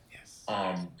debt. Yes.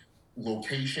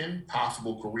 Location,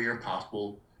 possible career,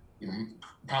 possible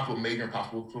major, and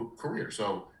possible career.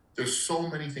 So there's so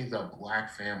many things that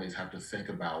Black families have to think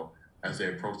about as they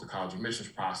approach the college admissions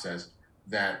process,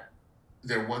 that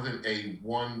there wasn't a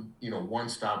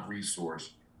one-stop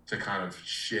resource to kind of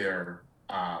share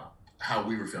how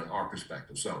we were feeling, our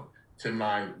perspective. So Tim and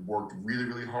I worked really,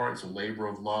 really hard. It's a labor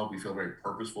of love. We feel very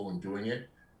purposeful in doing it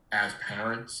as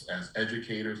parents, as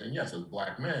educators, and yes, as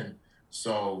Black men.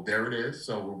 So there it is.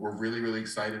 So we're really, really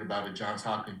excited about it. Johns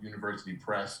Hopkins University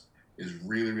Press is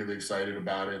really, really excited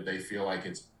about it. They feel like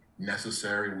it's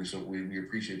necessary. We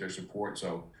appreciate their support.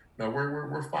 So no,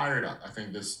 we're fired up. I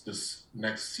think this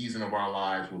next season of our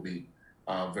lives will be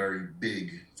very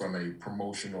big from a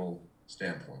promotional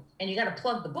standpoint. And you got to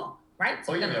plug the book, right?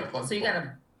 So you got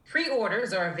to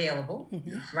pre-orders are available,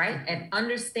 right? At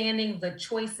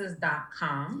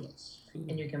understandingthechoices.com. Yes.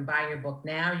 And you can buy your book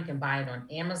now. You can buy it on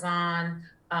Amazon.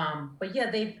 But yeah,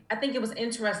 I think it was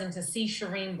interesting to see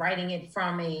Shereem writing it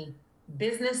from a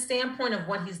business standpoint of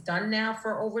what he's done now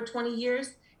for over 20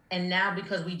 years. And now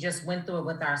because we just went through it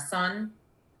with our son.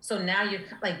 So now you're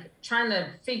like trying to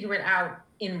figure it out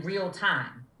in real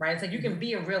time, right? It's like you can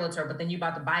be a realtor, but then you're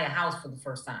about to buy a house for the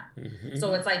first time. Mm-hmm.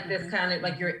 So it's like this kind of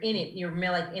like you're in it, you're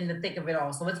like in the thick of it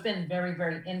all. So it's been very,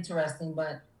 very interesting.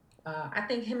 But I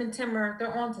think him and Tim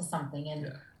they're onto something.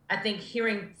 And I think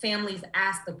hearing families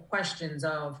ask the questions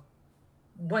of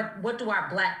what do our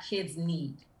Black kids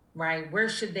need, right? Where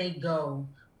should they go?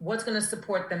 What's going to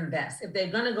support them best? If they're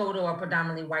going to go to a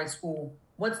predominantly white school,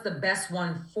 what's the best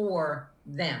one for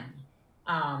them,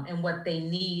 and what they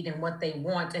need and what they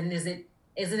want? And is it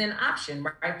an option,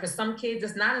 right? For some kids,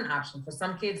 it's not an option. For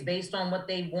some kids, based on what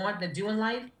they want to do in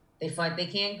life, they feel like they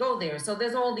can't go there. So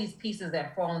there's all these pieces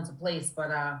that fall into place.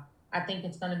 But I think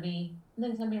it's going to be a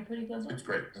pretty good book. It's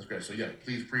great. It's great. So yeah,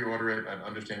 please pre-order it at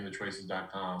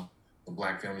understandingthechoices.com. The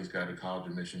Black Family's Guide to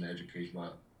College Admission and Education.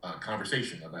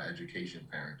 Conversation about education,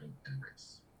 parenting, and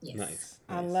race. Yes. Nice.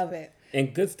 I love it.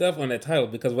 And good stuff on that title,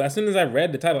 because as soon as I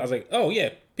read the title, I was like, oh yeah,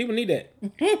 people need that.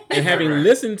 And having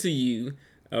listened to you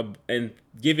and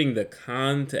giving the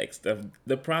context of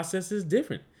the process is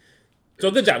different. So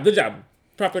good job.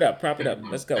 Prop it up.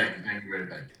 Let's go. Thank you.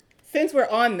 Since we're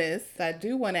on this, I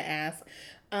do want to ask,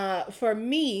 for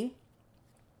me,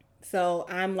 so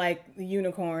I'm like the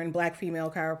unicorn, Black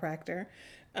female chiropractor.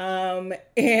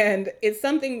 And it's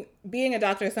something, being a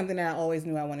doctor is something that I always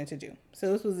knew I wanted to do.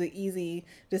 So this was an easy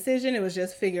decision. It was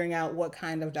just figuring out what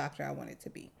kind of doctor I wanted to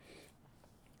be.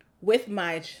 With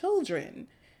my children,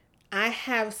 I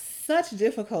have such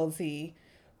difficulty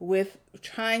with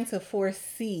trying to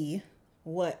foresee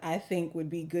what I think would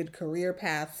be good career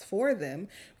paths for them,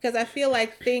 because I feel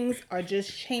like things are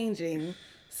just changing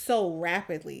so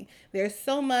rapidly. There's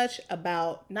so much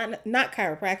about not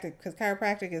chiropractic, because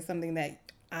chiropractic is something that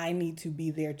I need to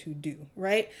be there to do,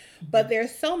 right? Mm-hmm. But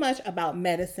there's so much about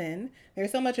medicine.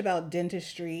 There's so much about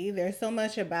dentistry. There's so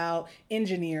much about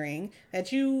engineering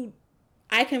that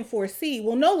I can foresee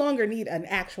will no longer need an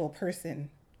actual person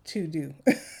to do.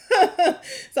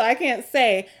 So I can't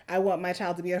say I want my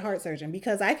child to be a heart surgeon,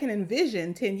 because I can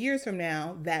envision 10 years from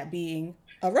now that being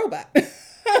a robot.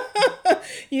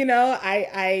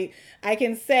 I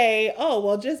can say, oh,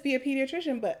 well, just be a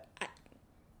pediatrician, but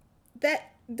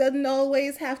that doesn't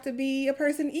always have to be a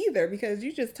person either, because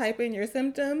you just type in your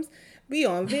symptoms, be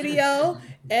on video,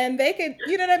 and they could,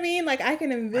 you know what I mean? Like, I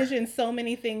can envision so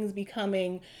many things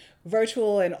becoming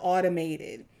virtual and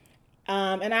automated.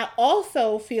 And I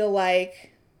also feel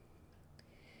like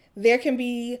there can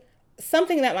be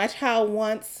something that my child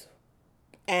wants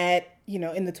at,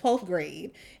 in the 12th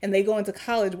grade, and they go into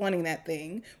college wanting that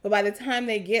thing. But by the time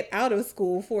they get out of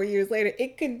school 4 years later,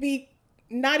 it could be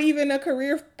not even a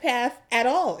career path at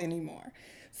all anymore.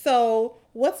 So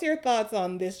what's your thoughts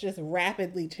on this just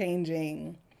rapidly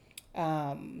changing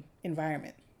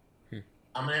environment?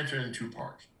 I'm going to answer it in two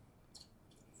parts.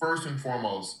 First and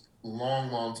foremost,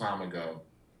 long time ago,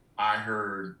 I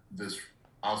heard this.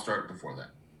 I'll start before that.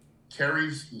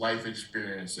 Keri's life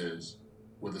experiences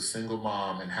with a single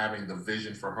mom and having the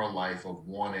vision for her life of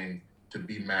wanting to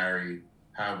be married,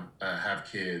 have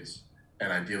kids,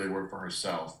 and ideally work for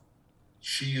herself.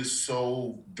 She is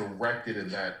so directed in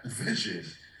that vision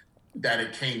that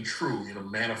it came true,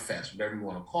 manifest, whatever you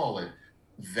want to call it,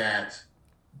 that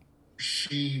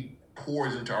she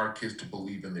pours into our kids to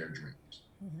believe in their dreams.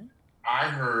 Mm-hmm. I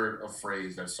heard a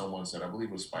phrase that someone said, I believe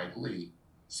it was Spike Lee,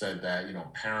 said that,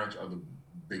 parents are the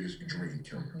biggest dream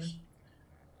killers. Mm-hmm.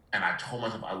 And I told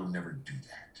myself I would never do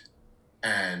that.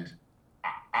 And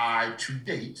I, to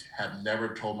date, have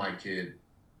never told my kid,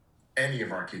 any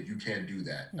of our kids, you can't do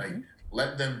that. Mm-hmm. Like,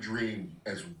 let them dream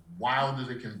as wild as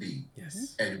it can be.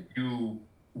 Yes. And do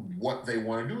what they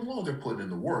want to do as long as they're putting in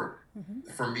the work.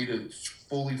 Mm-hmm. For me to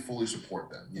fully support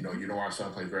them. Our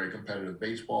son plays very competitive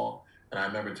baseball. And I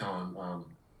remember telling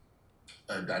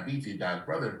Dad's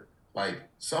brother, like,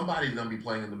 somebody's going to be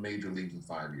playing in the major leagues in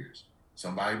 5 years.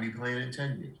 Somebody will be playing in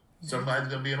 10 years. Mm-hmm. Somebody's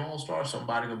going to be an all-star.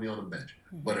 Somebody's going to be on the bench.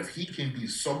 Mm-hmm. But if he can be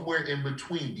somewhere in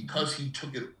between because he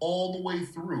took it all the way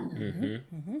through,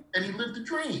 mm-hmm. and he lived the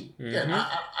dream. Mm-hmm. Yeah,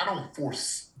 I don't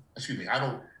force,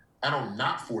 I don't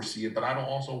not foresee it, but I don't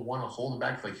also want to hold him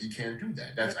back like he can't do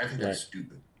that. I think that's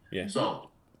stupid. Yeah. So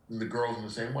the girls in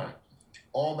the same way.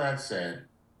 All that said,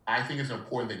 I think it's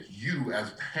important that you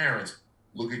as parents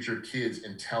look at your kids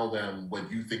and tell them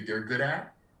what you think they're good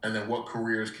at, and then what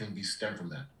careers can be stemmed from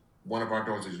that. One of our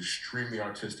daughters is extremely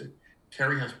artistic.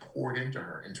 Keri has poured into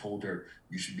her and told her,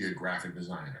 you should be a graphic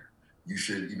designer. You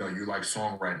should, you like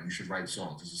songwriting. You should write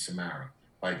songs. This is Samara.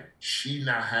 Like, she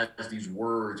now has these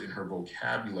words in her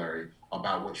vocabulary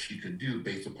about what she could do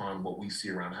based upon what we see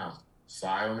around the house.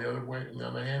 Sai, on the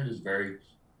other hand, is very,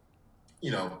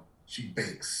 she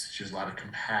bakes. She has a lot of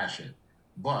compassion.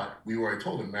 But we already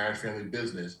told her marriage, family,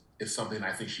 business is something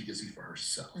I think she can see for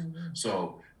herself. Mm-hmm.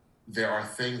 So there are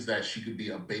things that she could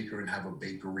be a baker and have a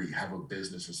bakery, have a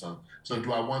business or something. So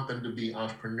do I want them to be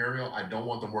entrepreneurial? I don't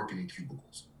want them working in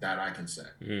cubicles. That I can say.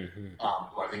 Mm-hmm.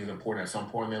 I think it's important at some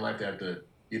point in their life they have to,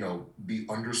 be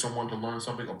under someone to learn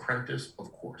something. Apprentice,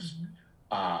 of course.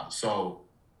 Mm-hmm. So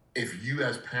if you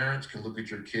as parents can look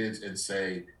at your kids and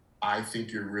say, I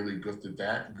think you're really good at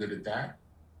that,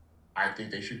 I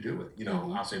think they should do it.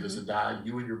 Mm-hmm. I'll say this, Adai,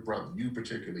 you and your brother, you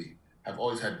particularly, have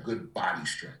always had good body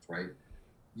strength, right?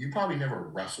 You probably never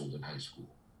wrestled in high school.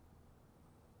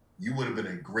 You would have been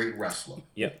a great wrestler.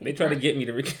 Yeah, they try to get me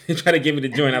to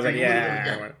join. I was like,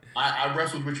 yeah. I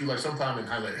wrestled with you like sometime in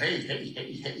high school. Like, hey.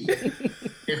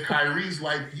 If Kyrie's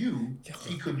like you,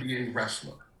 he could be a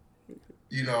wrestler.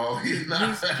 He's not. He's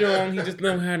strong. He just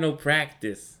don't have no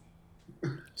practice.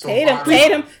 So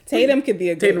Tatum could be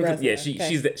a good wrestler. Yeah,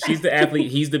 she's the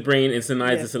athlete. He's the brain, and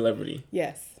Sanai's the celebrity.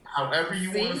 Yes. However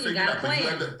you want to figure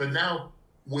it out, but now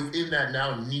within that,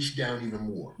 now niche down even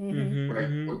more. Mm-hmm. Right?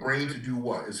 Mm-hmm. A brain to do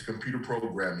what? Is it computer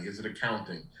programming? Is it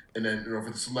accounting? And then for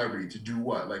the celebrity to do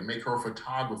what? Like make her a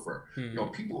photographer.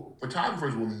 Mm-hmm.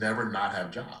 Photographers will never not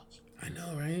have jobs. I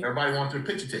know, right? Everybody wants their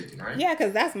picture taken, right? Yeah,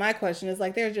 because that's my question. Is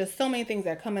like there's just so many things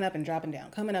that are coming up and dropping down,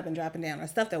 or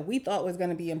stuff that we thought was going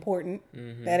to be important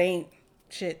that ain't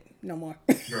shit no more.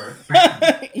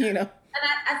 Right. And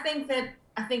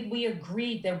I think we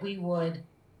agreed that we would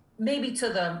maybe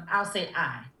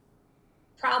I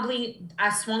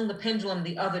swung the pendulum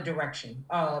the other direction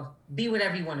of be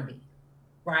whatever you want to be,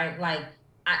 right? Like.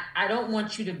 I don't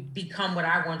want you to become what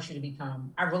I want you to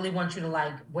become. I really want you to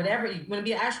like whatever. You want to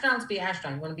be an astronaut, be an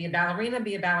astronaut. You want to be a ballerina,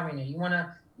 be a ballerina. You want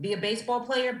to be a baseball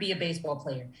player, be a baseball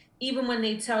player. Even when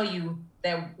they tell you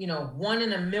that, 1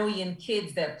 in a million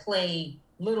kids that play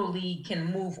Little League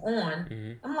can move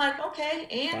on, I'm like, okay,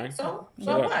 and fine. so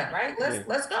what, right?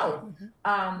 Let's go.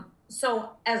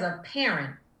 So as a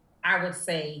parent, I would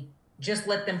say just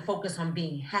let them focus on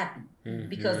being happy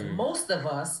because most of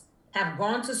us have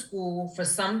gone to school for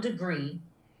some degree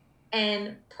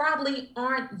and probably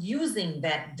aren't using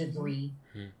that degree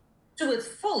to its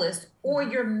fullest, or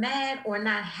you're mad or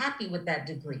not happy with that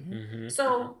degree. Mm-hmm.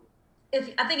 So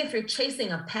I think if you're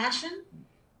chasing a passion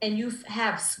and you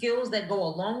have skills that go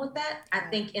along with that, I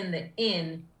think in the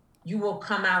end, you will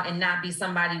come out and not be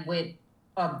somebody with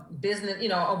a business,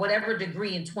 or whatever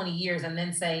degree in 20 years and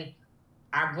then say,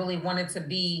 I really wanted to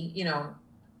be,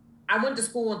 I went to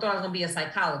school and thought I was going to be a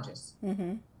psychologist.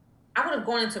 Mm-hmm. I would have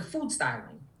gone into food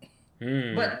styling.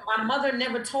 But my mother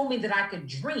never told me that I could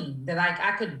dream, that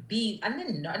I could be. I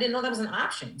didn't know that was an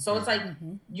option. So it's like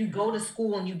you go to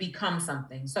school and you become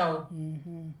something. So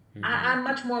I'm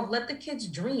much more of let the kids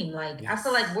dream. Like I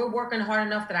feel like we're working hard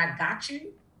enough that I got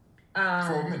you. For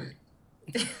a minute.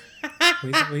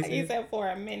 He said for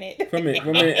a minute. For a minute. For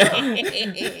a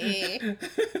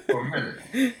minute.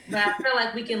 But I feel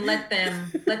like we can let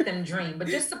them dream, but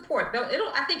just support.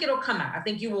 I think it'll come out. I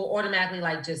think you will automatically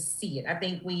like just see it. I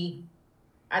think we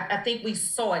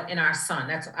saw it in our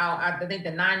son. I think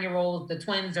the 9-year-old, the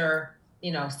twins are,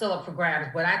 still up for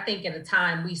grabs. But I think at the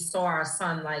time we saw our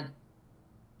son like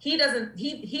he doesn't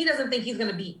think he's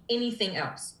gonna be anything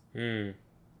else.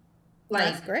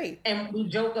 Like, that's great. And we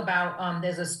joke about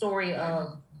there's a story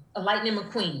of a Lightning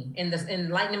McQueen in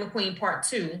Lightning McQueen Part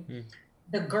 2.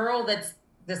 The girl that's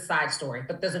this side story,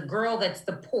 but there's a girl that's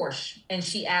the Porsche, and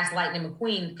she asked Lightning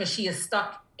McQueen because she is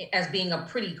stuck as being a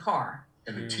pretty car.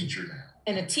 And a teacher now.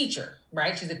 And a teacher,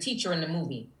 right? She's a teacher in the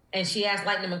movie. And she asked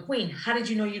Lightning McQueen, how did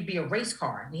you know you'd be a race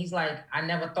car? And he's like, I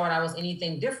never thought I was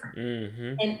anything different.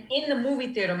 And in the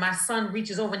movie theater, my son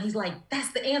reaches over and he's like,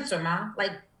 that's the answer, Mom.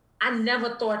 Like, I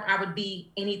never thought I would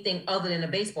be anything other than a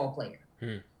baseball player.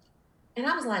 And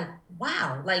I was like,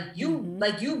 wow, like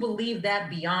you believe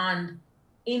that beyond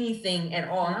anything at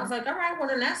all. And I was like, all right, well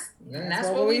then that's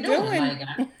what we're doing. Like,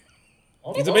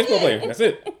 he's a baseball player. That's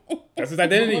it. That's his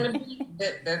identity.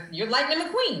 You're Lightning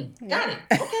McQueen. Got it.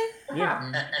 Okay. No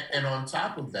problem. And on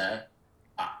top of that,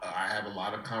 I have a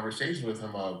lot of conversations with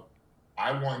him of,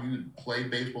 I want you to play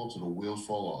baseball till the wheels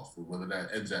fall off. Whether that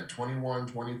ends at 21,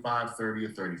 25, 30, or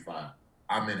 35.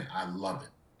 I'm in it. I love it.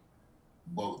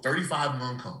 But 35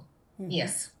 will come.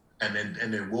 Yes. And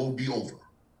then we'll be over.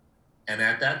 And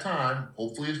at that time,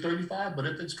 hopefully it's 35, but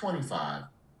if it's 25,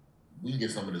 we can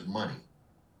get some of this money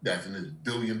that's in this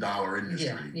billion-dollar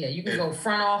industry. Yeah, you can go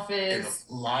front office.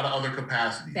 And a lot of other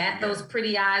capacities. Those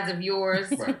pretty eyes of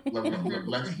yours. Right.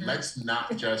 Let's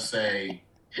not just say,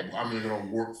 I'm going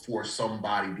to work for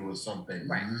somebody doing something.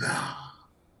 Right. Nah.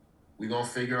 We're going to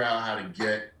figure out how to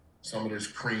get some of this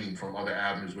cream from other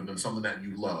avenues within something that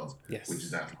you love, which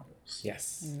is athletics.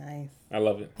 Yes. Nice. I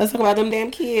love it. Let's talk about them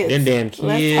damn kids.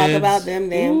 Let's talk about them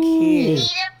damn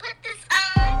kids. Put this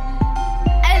on.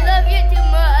 I love you too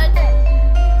much.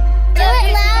 Do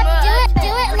it loud. Do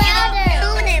it louder.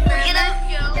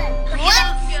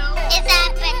 What is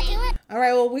happening? All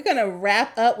right, well, we're going to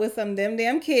wrap up with some them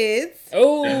damn kids.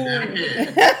 Oh.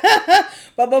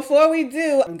 But before we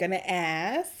do, I'm going to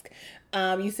ask,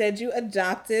 you said you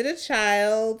adopted a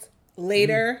child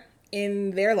later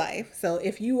in their life. So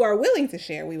if you are willing to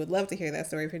share, we would love to hear that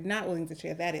story. If you're not willing to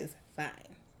share, that is fine.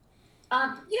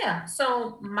 Yeah.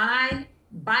 So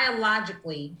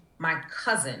biologically, my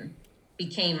cousin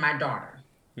became my daughter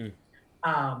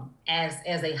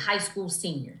as a high school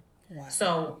senior. Wow.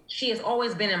 So she has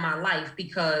always been in my life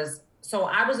because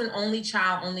I was an only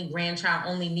child, only grandchild,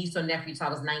 only niece or nephew till I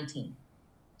was 19.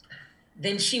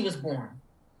 Then she was born,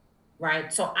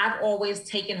 right? So I've always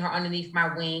taken her underneath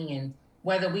my wing, and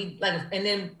whether and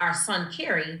then our son,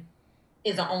 Keri,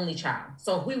 is an only child.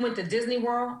 So if we went to Disney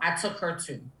World, I took her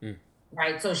too,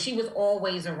 right? So she was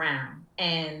always around,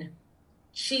 and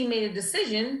she made a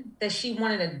decision that she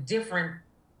wanted a different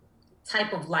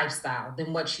type of lifestyle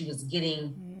than what she was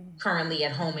getting currently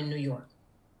at home in New York.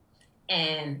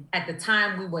 And at the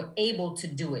time we were able to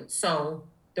do it. So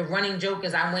the running joke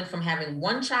is I went from having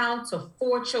one child to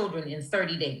 4 children in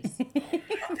 30 days.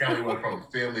 I went from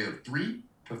a family of 3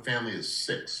 to a family of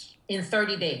 6. In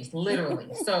 30 days,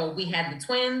 literally. So we had the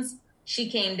twins. She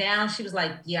came down. She was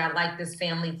like, yeah, I like this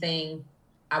family thing.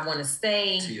 I want to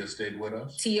stay. Tia stayed with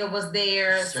us. Tia was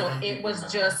there. So it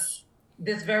was just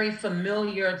this very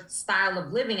familiar style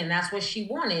of living. And that's what she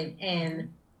wanted.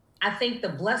 And I think the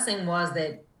blessing was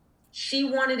that she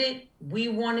wanted it. We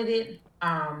wanted it.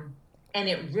 And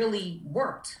it really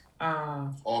worked.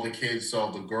 All the kids,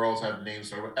 so the girls have names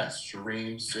started with S.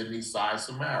 Shereem, Sydney, Sai,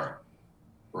 Samara.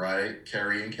 Right?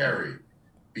 Keri and Keri.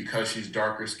 Because she's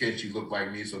darker skinned, she looked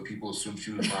like me, so people assume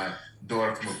she was my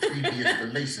daughter from a previous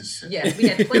relationship. Yes, we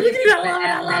had plenty of people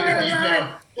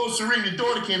well, Shereem, your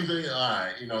daughter came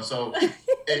to, so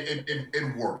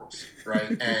it works,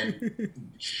 right? And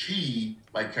she,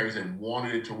 like Keri said,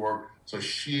 wanted it to work, so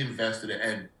she invested it.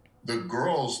 And the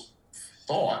girls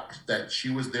thought that she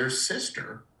was their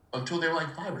sister until they were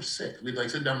like 5 or 6. We'd like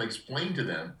sit down and explain to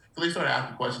them. So they started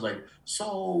asking questions like,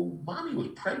 so mommy was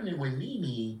pregnant with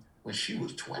Nene when she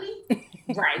was 20?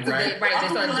 Right. They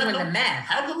started doing the math.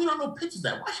 How come we don't know pictures of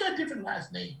that? Why she had a different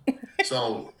last name?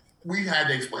 So we had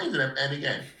to explain to them. And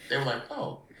again, they were like,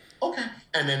 oh, okay.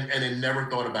 And then never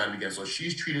thought about it again. So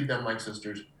she's treated them like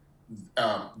sisters.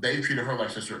 They treated her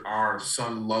like sister. Our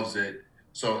son loves it.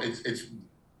 So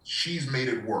she's made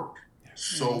it work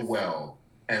so well.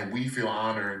 And we feel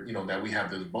honored, that we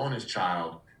have this bonus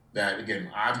child that, again,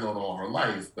 I've known all her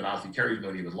life, but obviously Keri's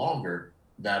known even longer,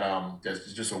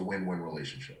 that's just a win-win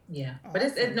relationship. Yeah. But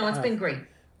it's been great.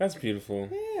 That's beautiful.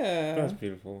 Yeah. That's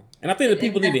beautiful. And I think that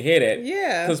people need to hear that.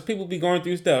 Yeah. Because people be going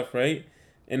through stuff, right?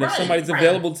 And if somebody's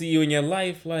available to you in your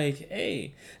life, like,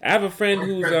 hey, I have a friend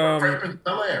who's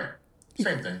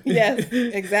Same thing. Yes,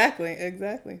 exactly.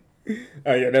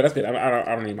 Oh yeah, no, that's good.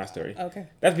 I don't need my story. Okay.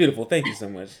 That's beautiful. Thank you so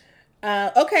much.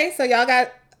 Okay, so y'all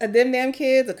got a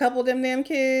couple of them damn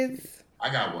kids.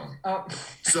 I got one. Oh.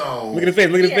 So look at his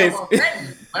face. Well,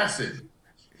 listen,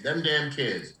 them damn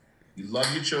kids. You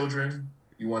love your children.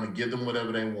 You want to give them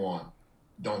whatever they want.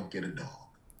 Don't get a dog.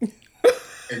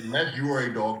 Unless you are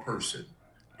a dog person,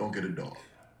 don't get a dog.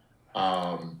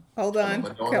 Hold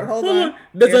on.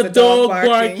 There's a dog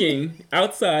barking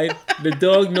outside. The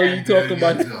dog know you talk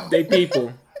about they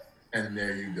people. And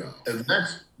there you go.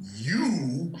 Unless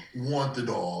you want the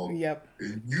dog,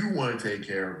 and you want to take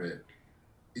care of it,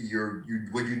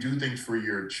 when you do things for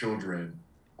your children,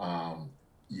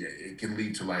 it can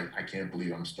lead to like, I can't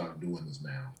believe I'm stuck doing this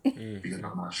now because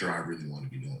I'm not sure I really want to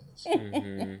be doing this.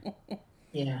 Mm-hmm.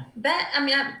 Yeah, I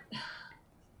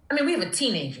mean, we have a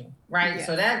teenager, right? Yeah.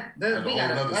 So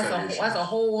that's a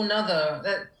whole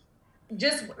nother.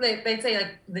 Just like they say,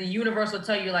 like the universe will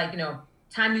tell you, like,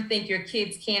 time you think your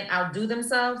kids can't outdo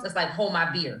themselves, it's like hold my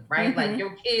beer, right? Mm-hmm. Like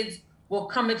your kids will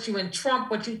come at you and trump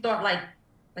what you thought, like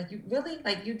you really,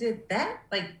 like you did that,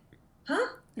 like, huh?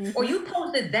 Mm-hmm. Or you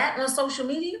posted that on social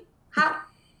media? How?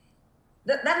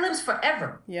 That lives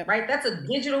forever, right? That's a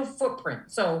digital footprint.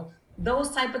 So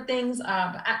those type of things.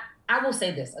 I will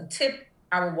say this: a tip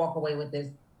I will walk away with this: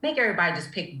 make everybody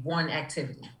just pick one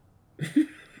activity.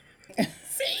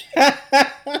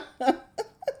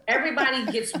 Everybody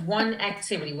gets one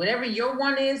activity. Whatever your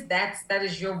one is, that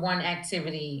is your one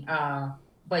activity.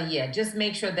 But yeah, just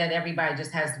make sure that everybody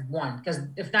just has one, because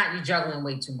if not, you're juggling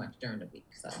way too much during the week.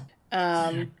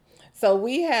 So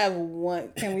we have one.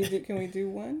 Can we do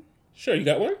one? Sure, you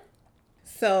got one.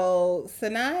 So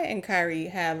Sanai and Keri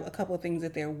have a couple of things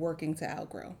that they're working to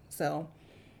outgrow. So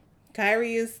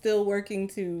Keri is still working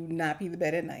to not pee the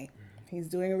bed at night. He's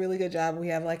doing a really good job. We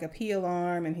have like a pee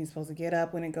alarm, and he's supposed to get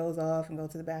up when it goes off and go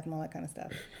to the bathroom, all that kind of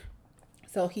stuff.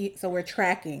 So we're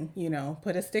tracking,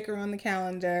 put a sticker on the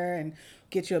calendar and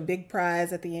get you a big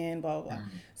prize at the end, blah, blah, blah.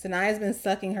 Sanaya's been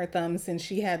sucking her thumb since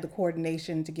she had the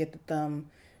coordination to get the thumb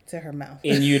to her mouth.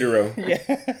 In utero.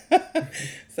 Yeah.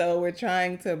 So we're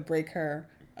trying to break her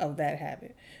of that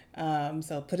habit.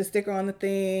 So put a sticker on the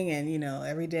thing and,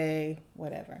 every day,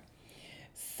 whatever.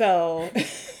 So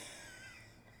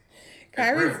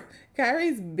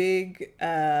Kyrie's big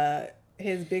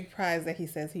prize that he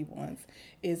says he wants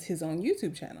is his own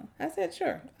YouTube channel. I said,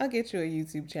 sure, I'll get you a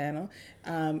YouTube channel.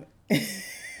 I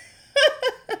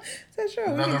said, sure.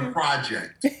 Another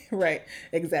project. Right,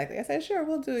 exactly. I said, sure,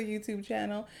 we'll do a YouTube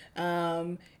channel.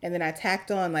 And then I tacked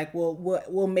on, like,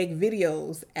 we'll make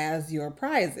videos as your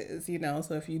prizes,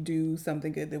 So if you do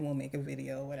something good, then we'll make a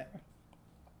video, whatever.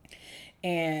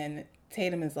 And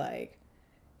Tatum is like,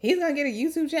 he's going to get a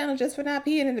YouTube channel just for not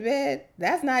peeing in the bed?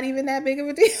 That's not even that big of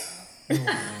a deal.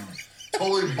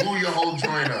 Totally blew your whole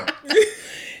joint up.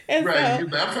 And right.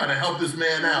 So, I'm trying to help this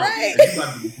man out. Right. And you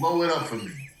about to blow it up for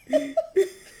me.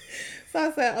 So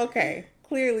I said, okay,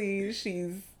 clearly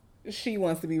she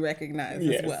wants to be recognized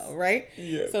as well, right?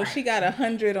 Yes. So she got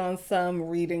 100 on some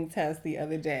reading test the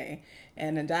other day.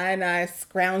 And Adai and I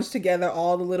scrounged together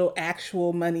all the little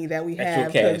actual money that we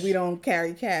have because we don't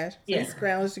carry cash. So we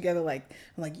scrounged together I'm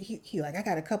like, he like, I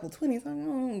got a couple 20s. I'm like,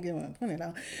 oh, I'm give him $20.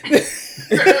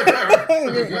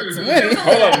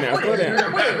 Hold up now, slow down.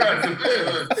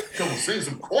 Come sing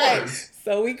some quarters.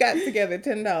 So we got together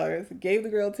 $10, gave the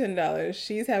girl $10.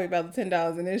 She's happy about the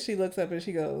 $10. And then she looks up and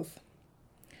she goes,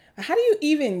 how do you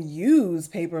even use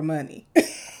paper money?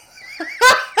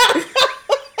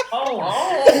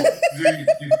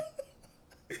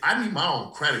 I need my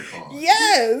own credit card.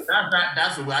 Yes.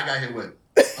 That's what I got hit with.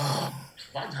 If I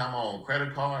have my own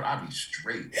credit card, I'll be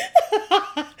straight.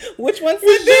 Which one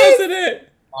said this?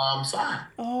 side.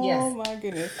 Oh Yes. my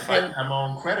goodness. If I had my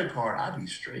own credit card, I'd be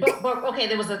straight. But okay,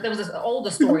 there was this older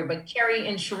story, but Keri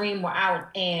and Shereem were out,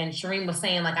 and Shereem was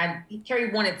saying like,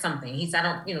 Keri wanted something. He said,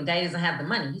 Daddy doesn't have the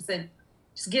money. He said,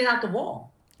 just get it out the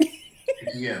wall.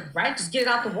 Yeah. Right? Just get it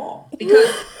out the wall,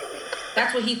 because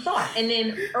that's what he thought. And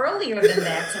then earlier than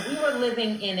that, so we were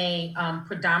living in a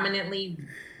predominantly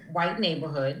white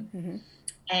neighborhood,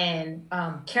 and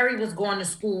Keri was going to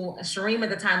school. Shereem at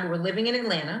the time, we were living in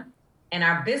Atlanta, and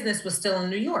our business was still in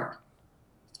New York.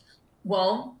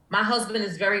 Well, my husband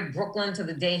is very Brooklyn to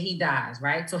the day he dies,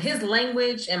 right? So his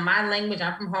language and my language,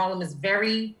 I'm from Harlem, is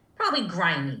very probably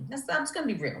grimy. I'm just gonna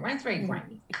be real, right? It's very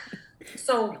grimy.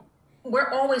 So we're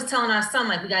always telling our son,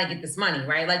 like, we gotta get this money,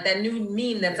 right? Like that new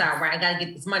meme that's out, right? I gotta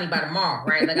get this money by tomorrow,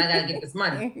 right? Like, I gotta get this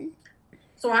money.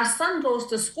 So our son goes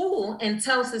to school and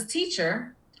tells his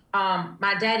teacher,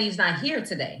 my daddy's not here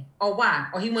today. Oh, why?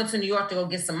 Oh, he went to New York to go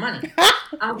get some money.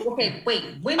 Okay, wait,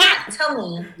 we're not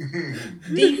telling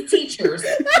these teachers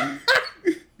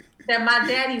that my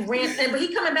daddy ran, but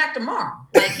he coming back tomorrow.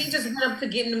 Like, he just went up to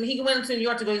get him, he went to New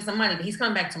York to go get some money, but he's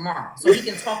coming back tomorrow. So he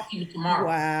can talk to you tomorrow.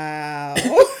 Wow.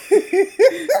 So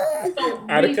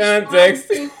out of context.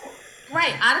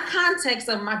 Right, out of context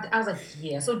of I was like,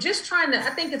 yeah. So just trying to,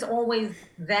 I think it's always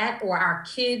that, or our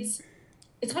kids,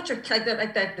 it's what you're like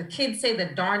the kids say the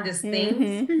darndest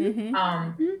things.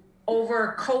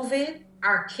 Over COVID,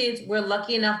 our kids, we're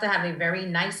lucky enough to have a very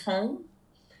nice home,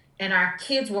 and our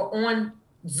kids were on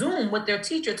Zoom with their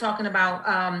teacher talking about,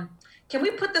 can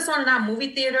we put this on in our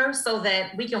movie theater so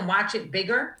that we can watch it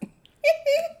bigger?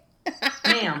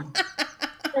 Ma'am,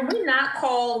 can we not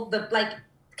call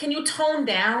can you tone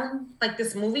down like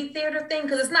this movie theater thing?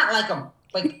 Because it's not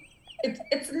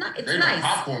it's not, it's nice. A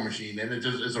popcorn machine, and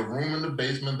it's a room in the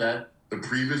basement that the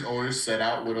previous owners set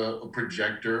out with a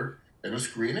projector and a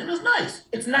screen, and it's nice.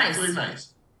 It's nice. Really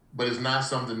nice. But it's not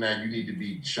something that you need to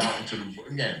be shouting to the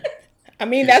again. I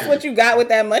mean, that's what you got with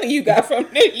that money you got from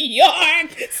New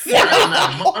York. So.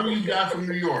 Yeah, money you got from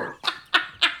New York.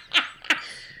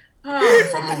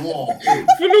 From the wall, too.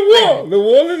 From the wall. The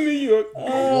wall in New York.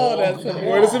 Oh, that's the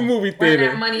wall. It's a movie theater.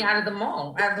 Bring that money out of the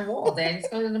mall, out of the wall, Dad.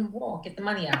 Just go to the wall, get the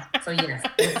money out. So yes,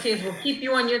 these kids will keep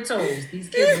you on your toes. These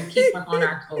kids will keep us on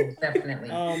our toes,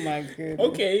 definitely. Oh my goodness.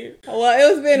 Okay. Well, it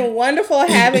has been wonderful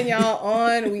having y'all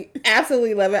on. We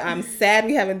absolutely love it. I'm sad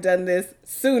we haven't done this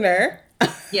sooner.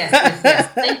 Yes.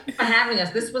 Thank you for having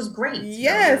us. This was great.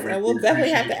 Yes, and we'll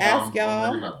definitely have to ask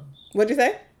y'all. What'd you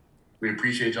say? We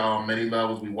appreciate y'all on many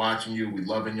levels. We watching you. We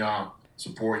loving y'all,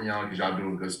 supporting y'all, because y'all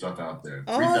doing good stuff out there.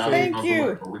 Oh, thank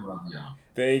you. We love y'all.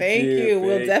 Thank you.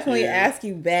 We'll definitely ask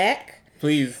you back.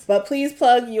 Please. But please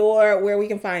plug where we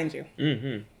can find you.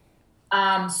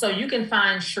 So you can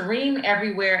find Shereem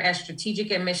everywhere at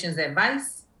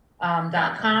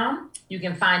strategicadmissionsadvice.com. You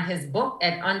can find his book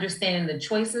at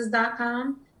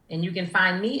understandingthechoices.com. And you can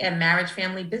find me at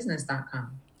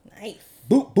marriagefamilybusiness.com. Nice.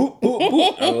 Boop, boop, boop,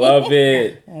 boop. I love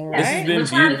it. All right. This has been We're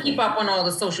trying beautiful. to keep up on all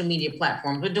the social media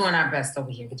platforms. We're doing our best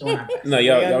over here. We're doing our best. No,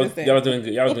 y'all doing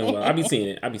good. Y'all doing well. I'll be seeing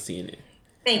it.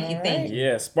 Thank you.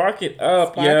 Yeah, spark it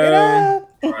up, Spark it up.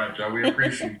 All right, y'all. We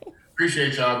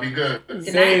appreciate y'all. Be good. Good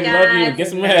Say night, love you. guys. Get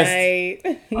some Good rest.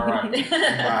 night. All right.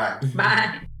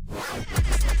 Bye. Bye.